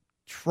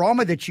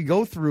trauma that you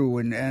go through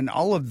and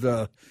all of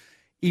the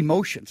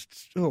emotions.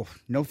 Oh,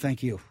 no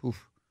thank you.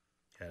 Oof.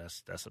 Yeah,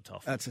 that's a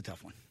tough one. That's a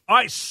tough one. All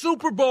right,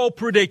 Super Bowl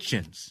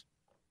predictions.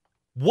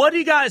 What do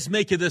you guys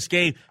make of this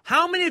game?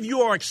 How many of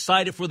you are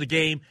excited for the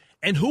game,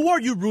 and who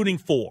are you rooting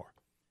for?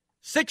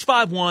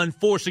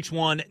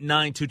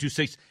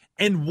 651-461-9226.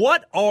 And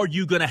what are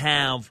you going to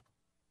have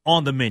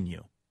on the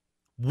menu?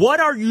 What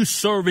are you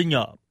serving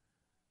up?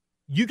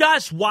 You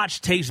guys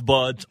watch Taste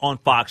Buds on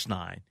Fox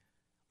 9.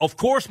 Of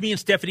course, me and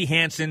Stephanie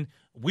Hansen,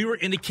 we were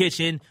in the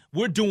kitchen.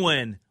 We're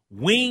doing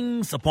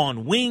wings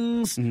upon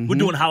wings. Mm-hmm. We're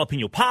doing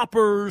jalapeno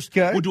poppers.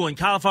 Okay. We're doing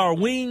cauliflower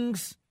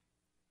wings,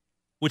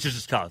 which is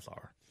just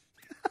cauliflower.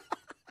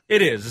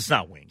 It is. It's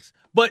not wings.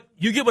 But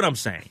you get what I'm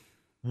saying.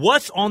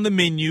 What's on the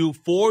menu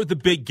for the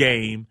big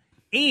game,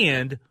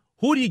 and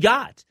who do you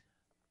got?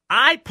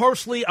 I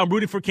personally, I'm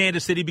rooting for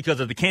Kansas City because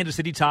of the Kansas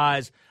City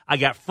ties. I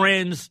got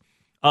friends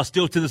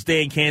still to this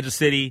day in Kansas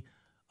City.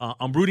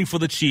 I'm rooting for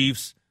the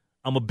Chiefs.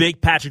 I'm a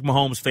big Patrick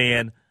Mahomes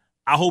fan.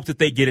 I hope that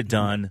they get it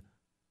done.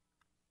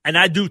 And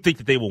I do think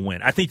that they will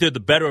win. I think they're the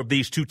better of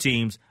these two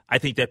teams. I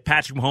think that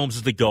Patrick Mahomes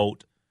is the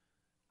GOAT.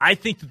 I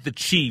think that the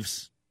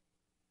Chiefs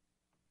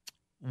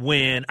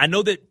win. I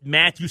know that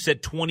Matthew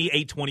said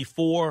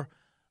 28-24.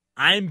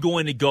 I'm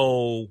going to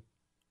go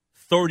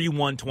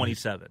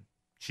 31-27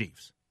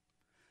 Chiefs.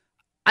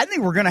 I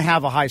think we're going to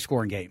have a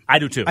high-scoring game. I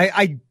do too.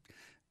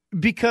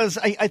 Because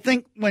I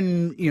think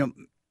when,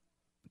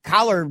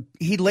 Collar,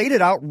 he laid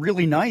it out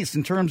really nice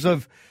in terms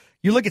of,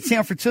 you look at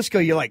San Francisco,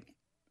 you're like,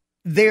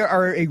 they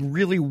are a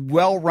really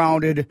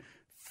well-rounded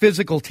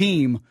physical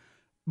team,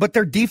 but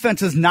their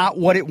defense is not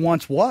what it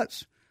once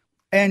was.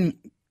 And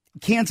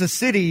Kansas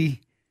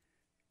City,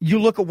 you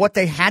look at what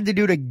they had to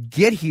do to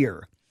get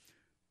here,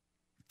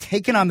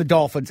 taking on the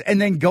Dolphins, and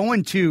then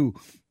going to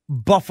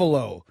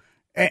Buffalo.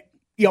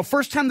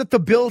 First time that the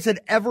Bills had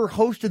ever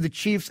hosted the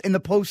Chiefs in the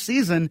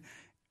postseason.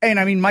 And,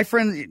 I mean, my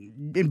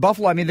friend in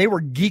Buffalo, they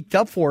were geeked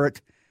up for it.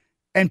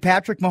 And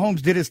Patrick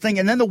Mahomes did his thing.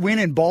 And then the win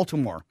in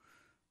Baltimore.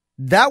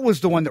 That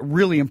was the one that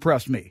really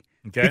impressed me.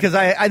 Okay. Because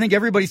I think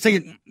everybody's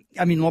saying,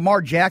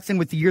 Lamar Jackson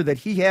with the year that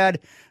he had,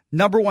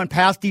 number one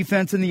pass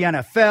defense in the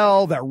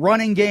NFL, that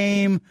running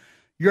game.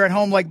 You're at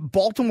home. Like,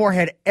 Baltimore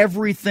had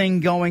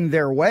everything going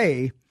their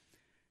way.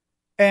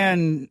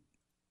 And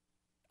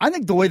I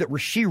think the way that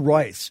Rashee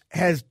Rice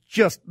has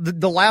just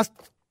the last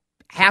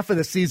half of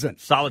the season.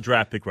 Solid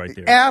draft pick right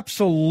there.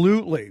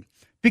 Absolutely.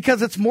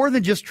 Because it's more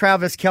than just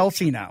Travis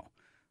Kelce now.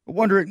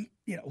 Wondering,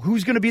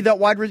 who's going to be that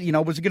wide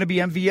receiver? Was it going to be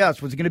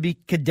MVS? Was it going to be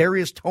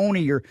Kadarius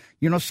Toney or,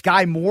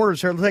 Sky Moore?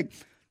 Or like,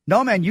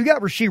 no, man, you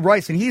got Rashee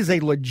Rice, and he's a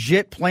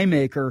legit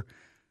playmaker.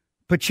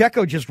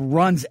 Pacheco just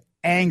runs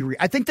angry.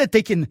 I think that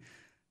they can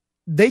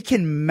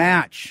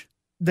match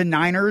the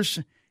Niners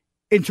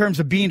in terms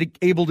of being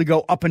able to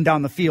go up and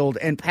down the field.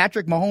 And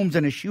Patrick Mahomes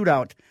in a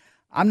shootout,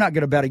 I'm not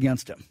going to bet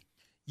against him.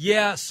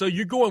 Yeah, so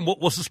you're going,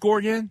 what's the score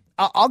again?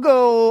 I'll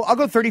go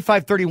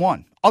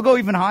 35-31. I'll go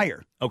even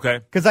higher. Okay.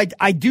 Because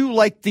I do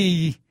like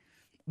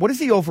what is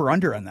the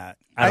over-under on that?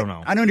 I don't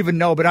know. I don't even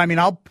know, but I mean,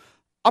 I'll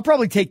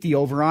probably take the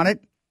over on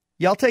it.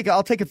 Yeah, I'll take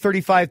a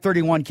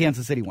 35-31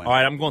 Kansas City win. All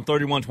right, I'm going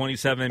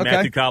 31-27. Okay.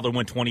 Matthew Kyler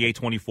went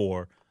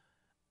 28-24.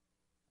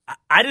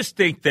 I just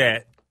think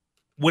that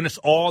when it's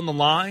all on the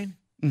line,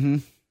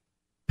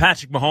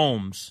 Patrick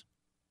Mahomes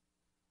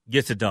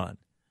gets it done.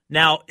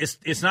 Now,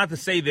 it's not to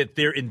say that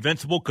they're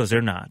invincible, because they're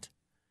not.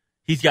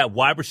 He's got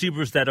wide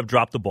receivers that have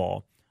dropped the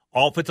ball.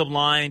 Offensive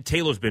line,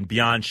 Taylor's been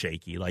beyond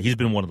shaky. Like, he's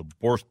been one of the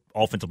worst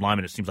offensive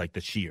linemen, it seems like,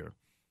 this year.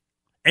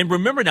 And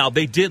remember now,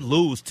 they did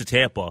lose to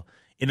Tampa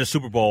in the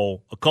Super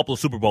Bowl a couple of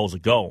Super Bowls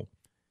ago.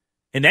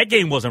 And that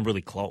game wasn't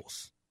really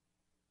close.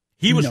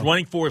 He was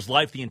running for his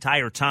life the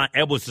entire time.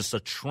 It was just a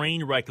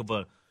train wreck of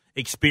an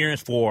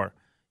experience for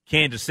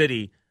Kansas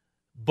City.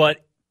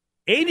 But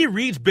Andy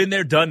Reid's been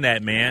there, done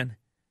that, man.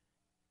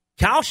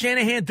 Kyle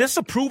Shanahan, this is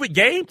a prove-it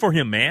game for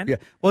him, man. Yeah.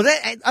 Well,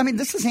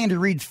 this is Andy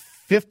Reid's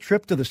 5th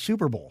trip to the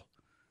Super Bowl.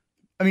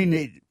 I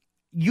mean,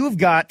 you've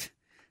got,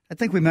 I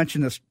think we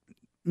mentioned this,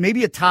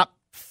 maybe a top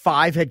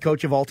 5 head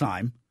coach of all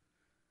time,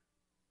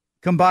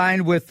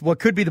 combined with what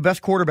could be the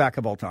best quarterback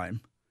of all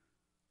time,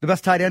 the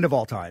best tight end of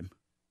all time.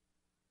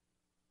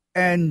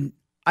 And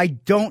I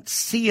don't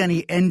see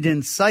any end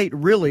in sight,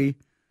 really,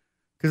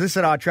 because they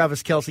said,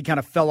 Travis Kelce kind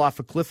of fell off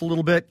a cliff a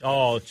little bit.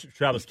 Oh,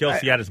 Travis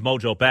Kelce had his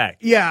mojo back.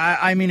 Yeah,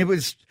 I mean, it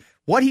was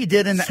what he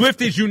did in that.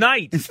 Swifties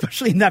unite.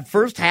 Especially in that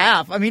first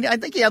half. I mean, I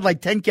think he had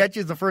like 10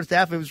 catches the first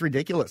half. It was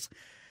ridiculous.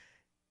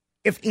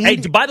 Hey,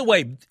 by the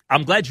way,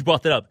 I'm glad you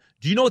brought that up.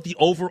 Do you know what the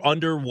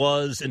over-under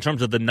was in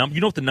terms of the number?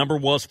 You know what the number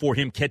was for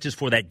him catches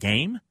for that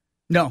game?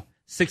 No.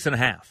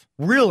 6.5.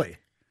 Really?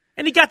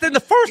 And he got there in the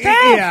first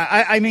half.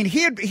 Yeah, I mean,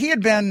 he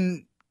had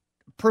been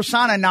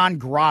persona non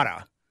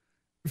grata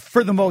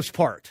for the most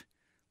part.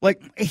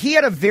 Like, he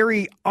had a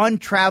very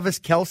un-Travis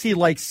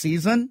Kelce-like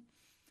season,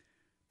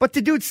 but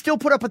the dude still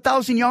put up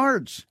 1,000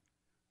 yards.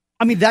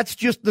 I mean, that's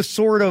just the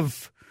sort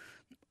of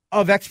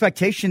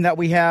expectation that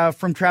we have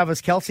from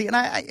Travis Kelce, and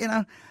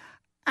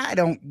I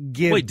don't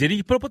give. Wait, did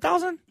he put up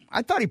 1,000?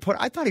 I thought he put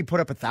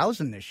up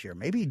 1,000 this year.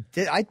 Maybe he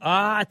did.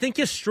 I think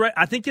his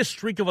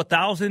streak of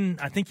 1,000.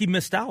 I think he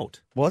missed out.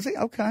 Was he?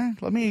 Okay,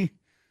 let me.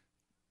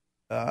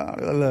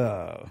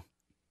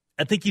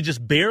 I think he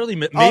just barely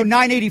missed.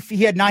 980.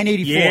 He had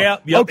 984.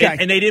 Yeah. Okay.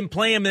 And they didn't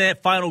play him in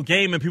that final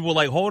game, and people were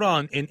like, "Hold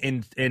on,"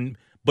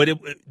 but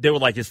they were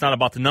like, "It's not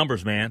about the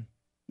numbers, man."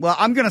 Well,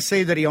 I'm going to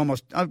say that he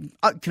almost.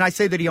 Can I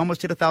say that he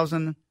almost hit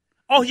 1,000?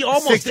 Oh, he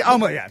almost. 60,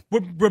 yeah.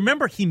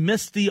 Remember, he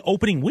missed the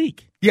opening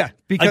week. Yeah,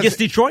 against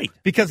Detroit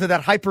because of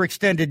that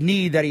hyperextended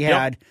knee that he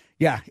had.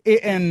 Yep. Yeah,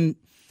 and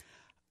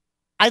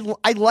I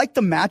like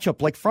the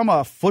matchup. Like, from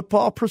a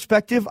football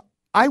perspective,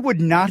 I would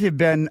not have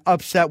been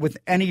upset with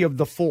any of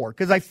the 4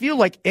 because I feel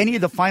like any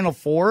of the final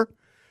 4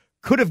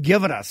 could have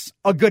given us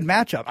a good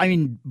matchup. I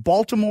mean,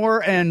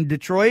 Baltimore and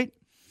Detroit.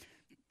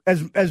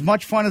 As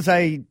much fun as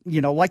I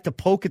like to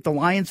poke at the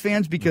Lions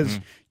fans because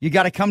you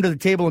got to come to the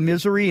table of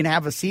misery and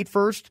have a seat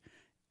first.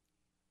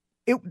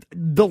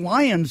 The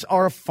Lions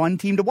are a fun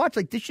team to watch.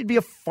 Like, this should be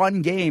a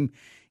fun game,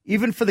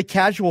 even for the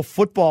casual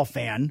football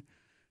fan,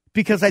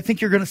 because I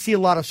think you're going to see a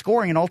lot of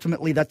scoring, and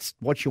ultimately that's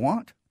what you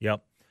want.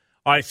 Yep.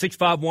 All right,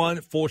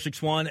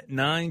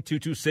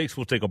 651-461-9226.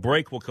 We'll take a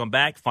break. We'll come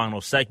back.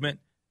 Final segment.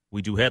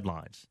 We do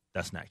headlines.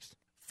 That's next.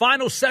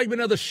 Final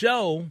segment of the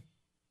show.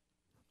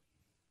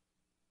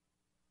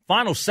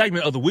 Final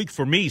segment of the week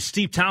for me.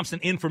 Steve Thompson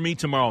in for me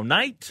tomorrow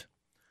night.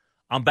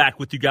 I'm back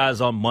with you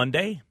guys on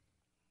Monday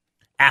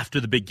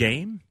after the big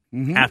game,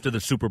 after the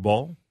Super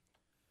Bowl.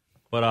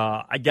 But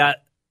I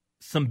got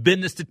some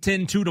business to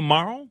tend to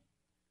tomorrow,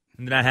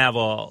 and then I have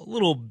a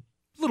little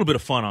bit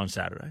of fun on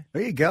Saturday.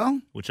 There you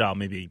go. Which I'll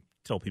maybe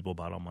tell people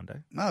about on Monday.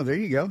 Oh, there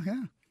you go.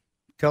 Yeah.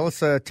 Tell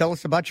us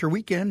about your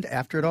weekend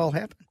after it all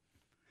happened.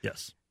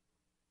 Yes.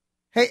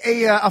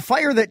 Hey, a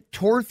fire that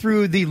tore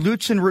through the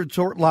Lutzen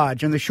Resort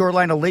Lodge on the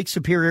shoreline of Lake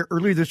Superior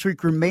earlier this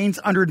week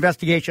remains under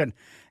investigation.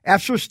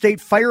 After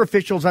state fire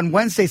officials on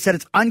Wednesday said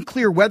it's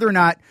unclear whether or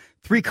not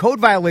 3 code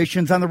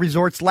violations on the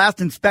resort's last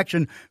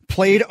inspection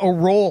played a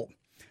role.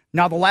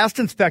 Now, the last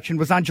inspection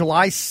was on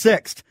July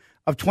 6th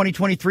of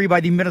 2023 by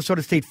the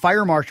Minnesota State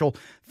Fire Marshal,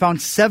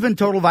 found 7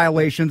 total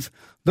violations,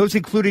 Those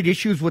included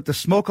issues with the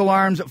smoke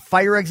alarms,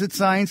 fire exit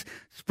signs,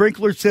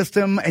 sprinkler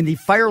system, and the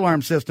fire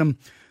alarm system.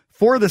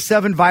 4 of the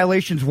 7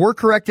 violations were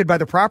corrected by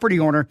the property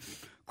owner,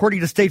 according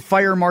to State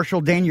Fire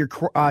Marshal Daniel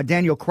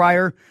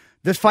Cryer.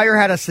 This fire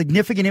had a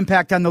significant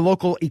impact on the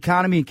local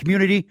economy and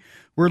community.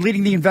 We're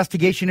leading the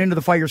investigation into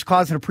the fire's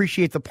cause and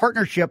appreciate the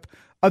partnership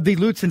of the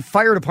Lutzen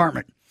Fire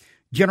Department.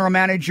 General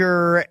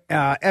Manager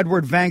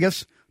Edward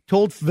Vangus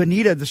told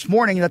Veneta this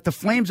morning that the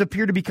flames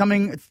appear to be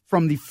coming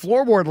from the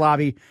floorboard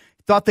lobby.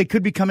 Thought they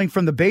could be coming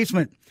from the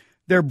basement.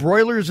 There are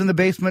broilers in the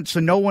basement, so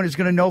no one is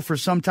going to know for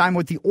some time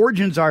what the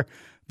origins are,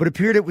 but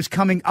appeared it was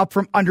coming up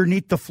from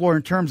underneath the floor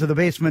in terms of the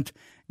basement.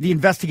 The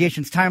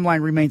investigation's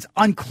timeline remains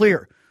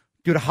unclear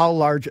due to how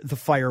large the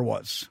fire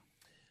was.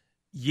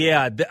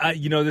 Yeah,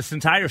 this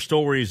entire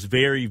story is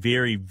very,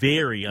 very,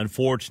 very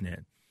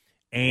unfortunate.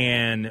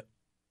 And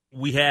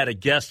we had a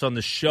guest on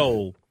the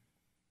show,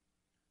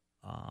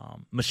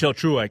 Michelle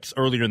Truex,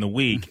 earlier in the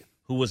week,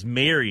 who was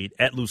married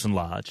at Lutzen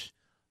Lodge.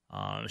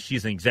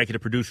 She's an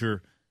executive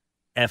producer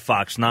at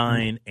Fox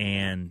 9,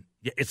 and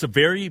it's a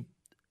very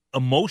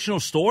emotional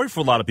story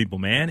for a lot of people,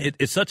 man.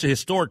 It's such a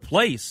historic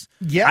place.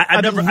 Yeah,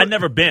 I've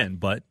never been,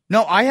 but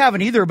no, I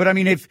haven't either. But I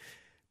mean, if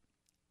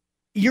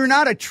you're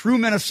not a true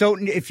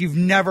Minnesotan, if you've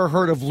never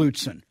heard of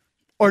Lutzen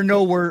or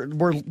know where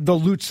the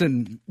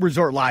Lutzen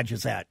Resort Lodge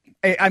is at,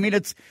 I mean,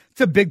 it's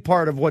a big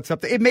part of what's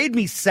up there. It made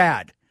me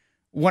sad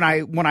when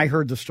I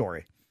heard the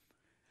story.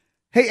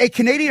 Hey, a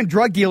Canadian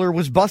drug dealer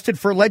was busted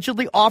for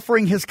allegedly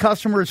offering his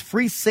customers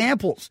free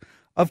samples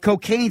of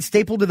cocaine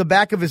stapled to the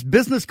back of his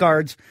business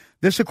cards.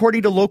 This,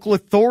 according to local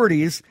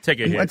authorities.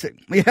 Take a hit.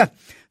 Yeah.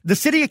 The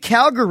city of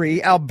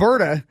Calgary,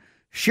 Alberta,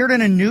 shared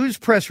in a news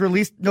press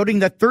release noting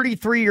that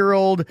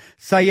 33-year-old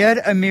Syed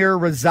Amir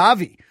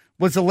Razavi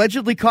was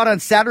allegedly caught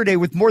on Saturday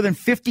with more than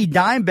 50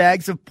 dime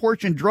bags of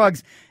portion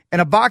drugs and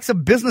a box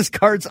of business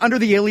cards under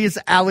the alias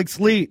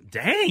Alex Lee.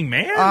 Dang,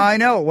 man. I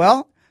know.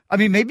 Well, I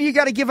mean, maybe you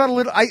got to give out a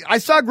little. I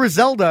saw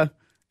Griselda,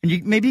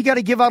 and maybe you got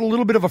to give out a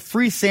little bit of a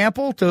free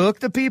sample to hook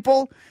the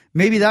people.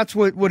 Maybe that's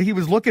what he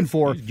was looking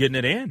for. He's getting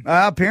it in.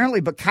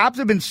 Apparently. But cops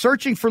have been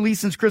searching for Lee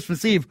since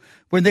Christmas Eve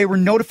when they were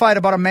notified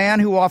about a man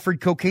who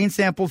offered cocaine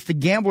samples to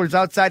gamblers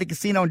outside a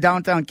casino in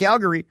downtown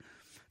Calgary.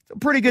 It's a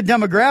pretty good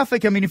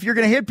demographic. I mean, if you're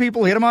going to hit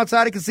people, hit them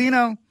outside a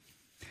casino.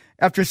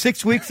 After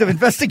 6 weeks of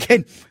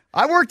investigating,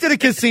 I worked at a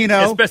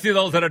casino. Especially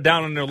those that are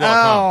down in their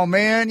luck. Oh,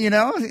 man,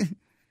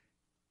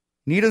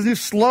 need a new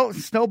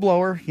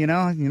snowblower, you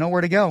know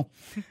where to go.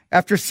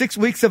 After 6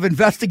 weeks of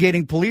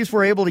investigating, police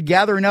were able to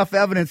gather enough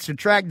evidence to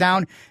track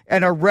down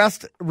and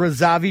arrest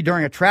Razavi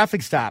during a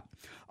traffic stop.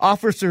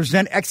 Officers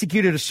then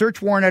executed a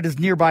search warrant at his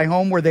nearby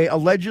home where they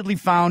allegedly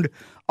found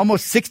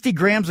almost 60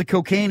 grams of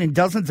cocaine and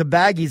dozens of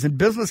baggies and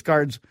business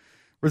cards.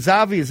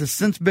 Razavi has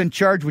since been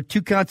charged with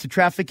 2 counts of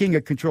trafficking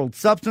a controlled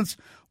substance,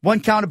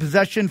 1 count of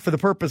possession for the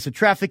purpose of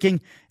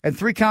trafficking, and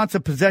 3 counts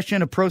of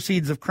possession of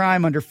proceeds of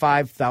crime under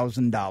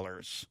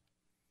 $5,000.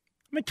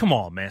 I mean, come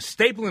on, man.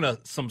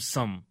 Stapling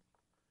some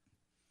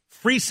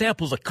free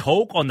samples of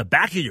coke on the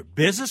back of your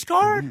business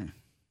card?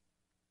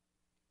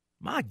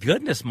 My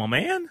goodness, my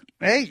man.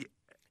 Hey,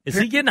 is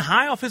he getting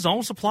high off his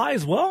own supply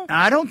as well?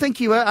 I don't think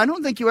you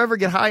ever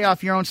get high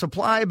off your own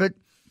supply, but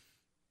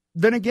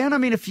then again, I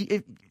mean,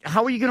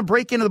 how are you going to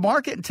break into the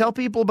market and tell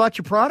people about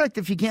your product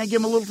if you can't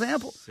give them a little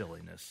sample?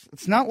 Silliness.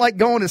 It's not like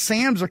going to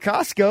Sam's or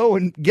Costco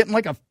and getting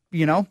like a,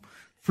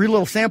 free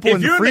little sample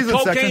in the freezer section. If you're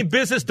in the cocaine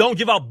business, don't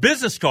give out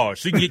business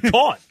cards so you can get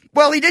caught.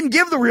 Well, he didn't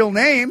give the real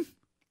name.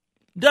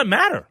 Doesn't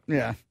matter.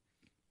 Yeah.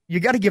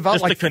 You got to give out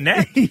just to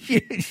connect.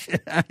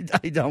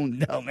 I don't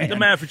know, man. Doesn't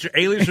matter if it's your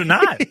alias or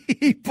not.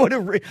 he put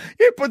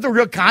the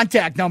real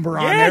contact number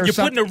on there. Yeah, you're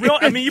putting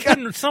you're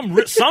putting some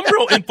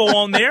real info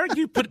on there.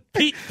 You put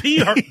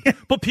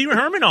put Peter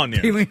Herman on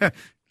there.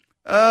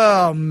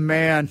 Oh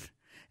man.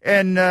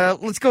 And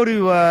let's go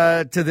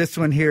to this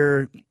one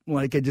here.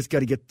 Like I just got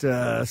to get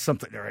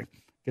something. All right.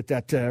 Get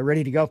that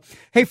ready to go.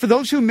 Hey, for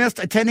those who missed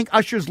attending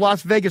Usher's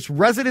Las Vegas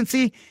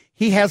residency,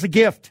 he has a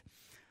gift.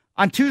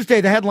 On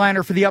Tuesday, the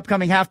headliner for the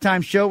upcoming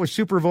halftime show was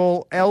Super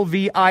Bowl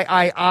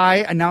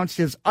LVIII announced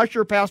his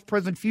Usher Past,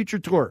 Present, Future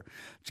tour.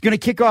 It's going to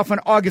kick off on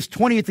August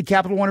 20th at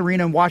Capital One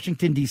Arena in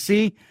Washington,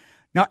 D.C.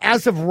 Now,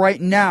 as of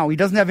right now, he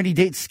doesn't have any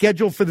dates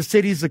scheduled for the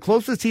cities. The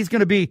closest he's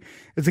going to be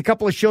is a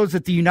couple of shows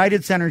at the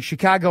United Center in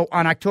Chicago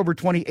on October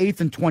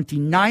 28th and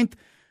 29th.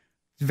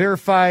 It's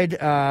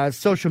verified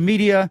social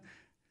media.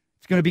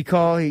 It's going to be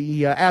called,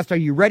 he asked, "Are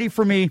you ready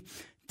for me?"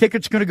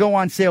 Tickets are going to go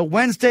on sale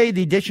Wednesday.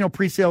 The additional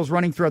pre-sales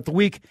running throughout the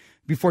week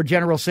before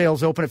general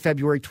sales open at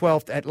February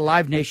 12th at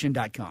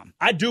livenation.com.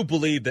 I do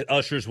believe that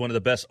Usher is one of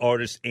the best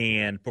artists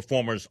and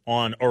performers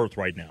on earth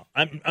right now.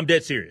 I'm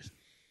dead serious.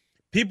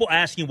 People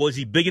asking, was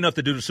he big enough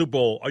to do the Super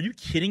Bowl? Are you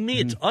kidding me?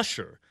 It's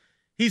Usher.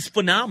 He's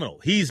phenomenal.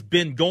 He's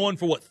been going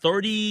for,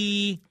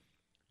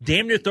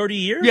 damn near 30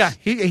 years? Yeah,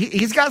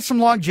 he's got some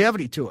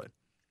longevity to it.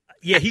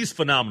 Yeah, he's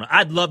phenomenal.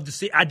 I'd love to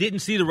see. I didn't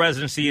see the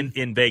residency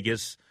in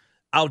Vegas.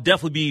 I'll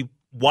definitely be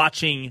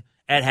watching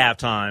at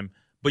halftime.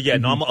 But yeah,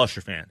 no, I'm an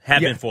Usher fan.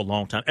 Have been for a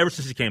long time, ever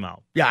since he came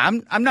out. Yeah,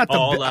 I'm not the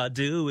all I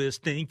do is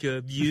think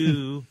of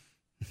you.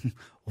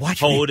 Watch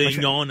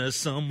holding on to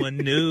someone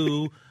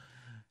new.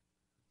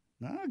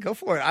 No, go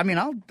for it. I mean,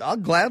 I'll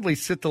gladly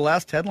sit the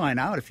last headline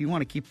out if you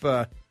want to keep. You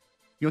want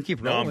to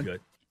keep rolling? No, I'm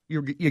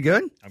good. You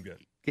good? I'm good.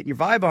 Getting your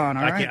vibe on.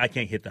 All right. I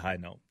can't hit the high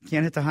note.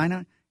 Can't hit the high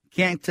note.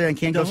 Can't go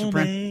soprano. Don't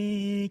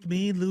make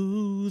me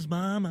lose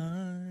my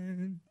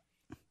mind.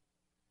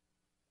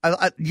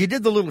 You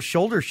did the little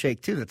shoulder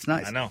shake too. That's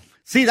nice. I know.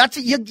 See, that's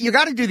you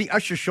got to do the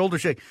Usher shoulder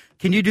shake.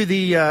 Can you do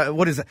the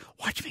what is it?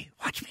 Watch me.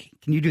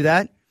 Can you do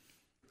that?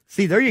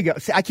 See, there you go.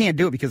 See, I can't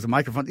do it because of the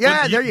microphone.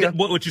 Yeah, there you go.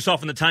 What you saw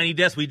from the tiny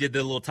desk, we did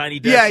the little tiny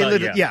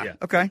desk. Yeah.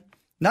 Okay.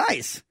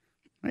 Nice.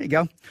 There you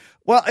go.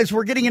 Well, as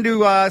we're getting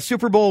into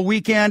Super Bowl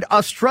weekend,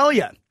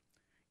 Australia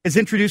is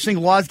introducing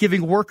laws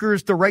giving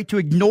workers the right to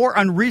ignore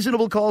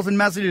unreasonable calls and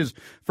messages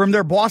from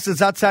their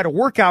bosses outside of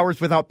work hours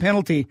without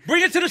penalty.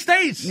 Bring it to the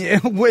States.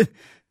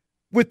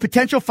 With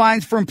potential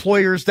fines for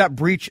employers that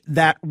breach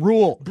that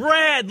rule.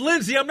 Brad,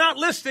 Lindsay, I'm not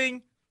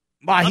listening.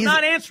 I'm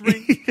not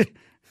answering.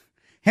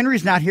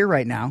 Henry's not here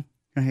right now.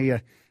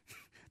 The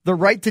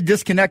right to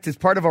disconnect is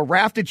part of a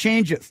raft of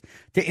changes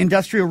to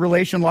industrial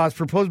relation laws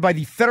proposed by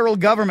the federal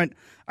government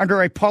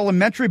under a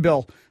parliamentary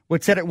bill,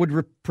 which said it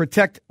would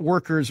protect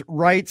workers'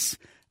 rights.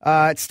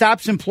 It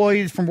stops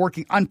employees from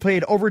working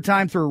unpaid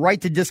overtime through a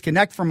right to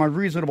disconnect from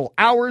unreasonable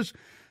hours.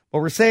 What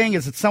we're saying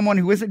is that someone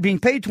who isn't being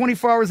paid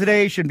 24 hours a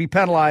day should be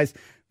penalized.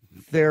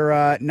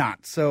 They're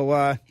not.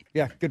 So,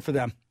 good for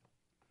them.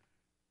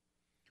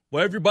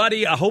 Well,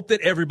 everybody, I hope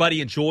that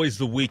everybody enjoys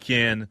the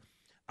weekend.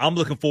 I'm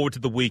looking forward to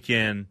the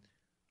weekend.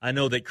 I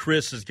know that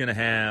Chris is going to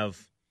have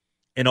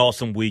an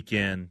awesome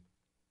weekend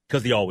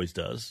because he always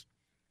does.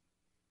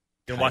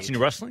 You watching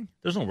wrestling?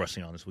 There's no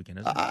wrestling on this weekend,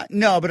 is there?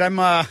 No, but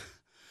I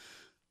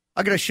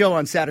got a show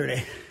on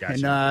Saturday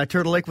in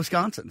Turtle Lake,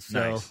 Wisconsin.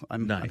 So nice.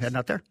 I'm heading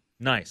out there.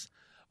 Nice.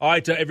 All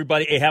right,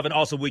 everybody, hey, have an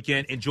awesome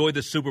weekend. Enjoy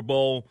the Super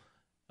Bowl.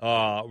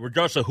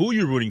 Regardless of who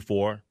you're rooting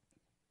for,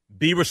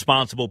 be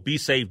responsible, be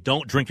safe,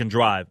 don't drink and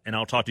drive. And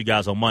I'll talk to you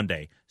guys on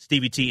Monday.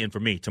 Stevie T in for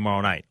me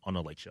tomorrow night on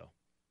The Lake Show.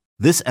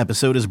 This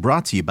episode is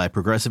brought to you by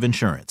Progressive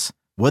Insurance.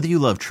 Whether you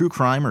love true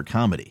crime or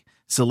comedy,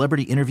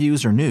 celebrity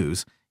interviews or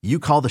news, you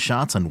call the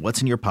shots on what's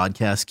in your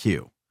podcast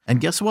queue. And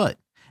guess what?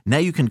 Now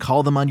you can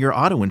call them on your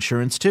auto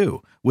insurance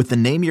too with the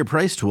Name Your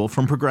Price tool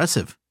from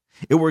Progressive.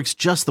 It works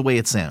just the way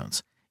it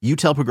sounds. You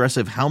tell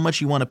Progressive how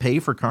much you want to pay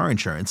for car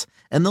insurance,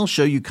 and they'll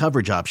show you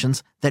coverage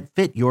options that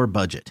fit your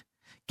budget.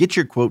 Get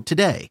your quote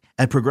today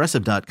at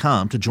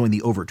Progressive.com to join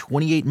the over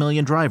 28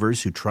 million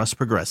drivers who trust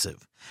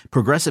Progressive.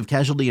 Progressive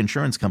Casualty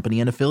Insurance Company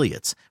and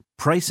Affiliates.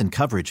 Price and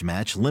coverage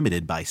match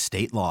limited by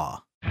state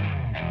law.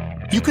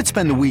 You could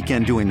spend the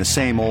weekend doing the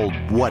same old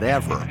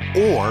whatever,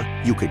 or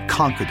you could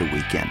conquer the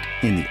weekend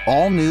in the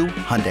all-new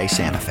Hyundai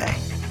Santa Fe.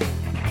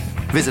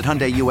 Visit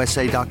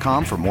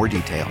HyundaiUSA.com for more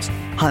details.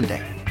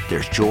 Hyundai,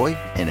 there's joy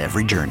in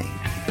every journey.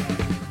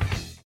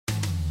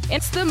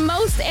 It's the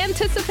most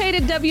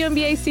anticipated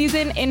WNBA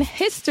season in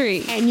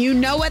history. And you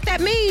know what that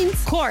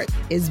means. Court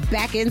is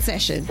back in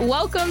session.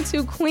 Welcome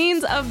to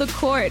Queens of the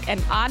Court,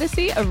 an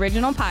Odyssey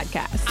original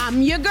podcast.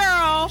 I'm your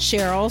girl,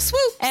 Cheryl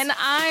Swoop. And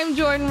I'm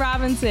Jordan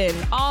Robinson.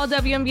 All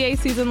WNBA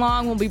season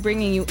long, we'll be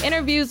bringing you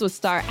interviews with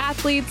star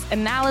athletes,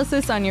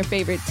 analysis on your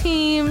favorite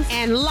teams,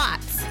 and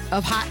lots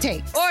of hot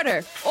takes.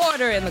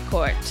 Order in the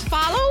court.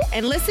 Follow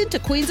and listen to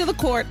Queens of the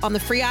Court on the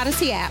free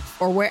Odyssey app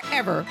or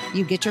wherever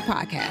you get your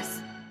podcasts.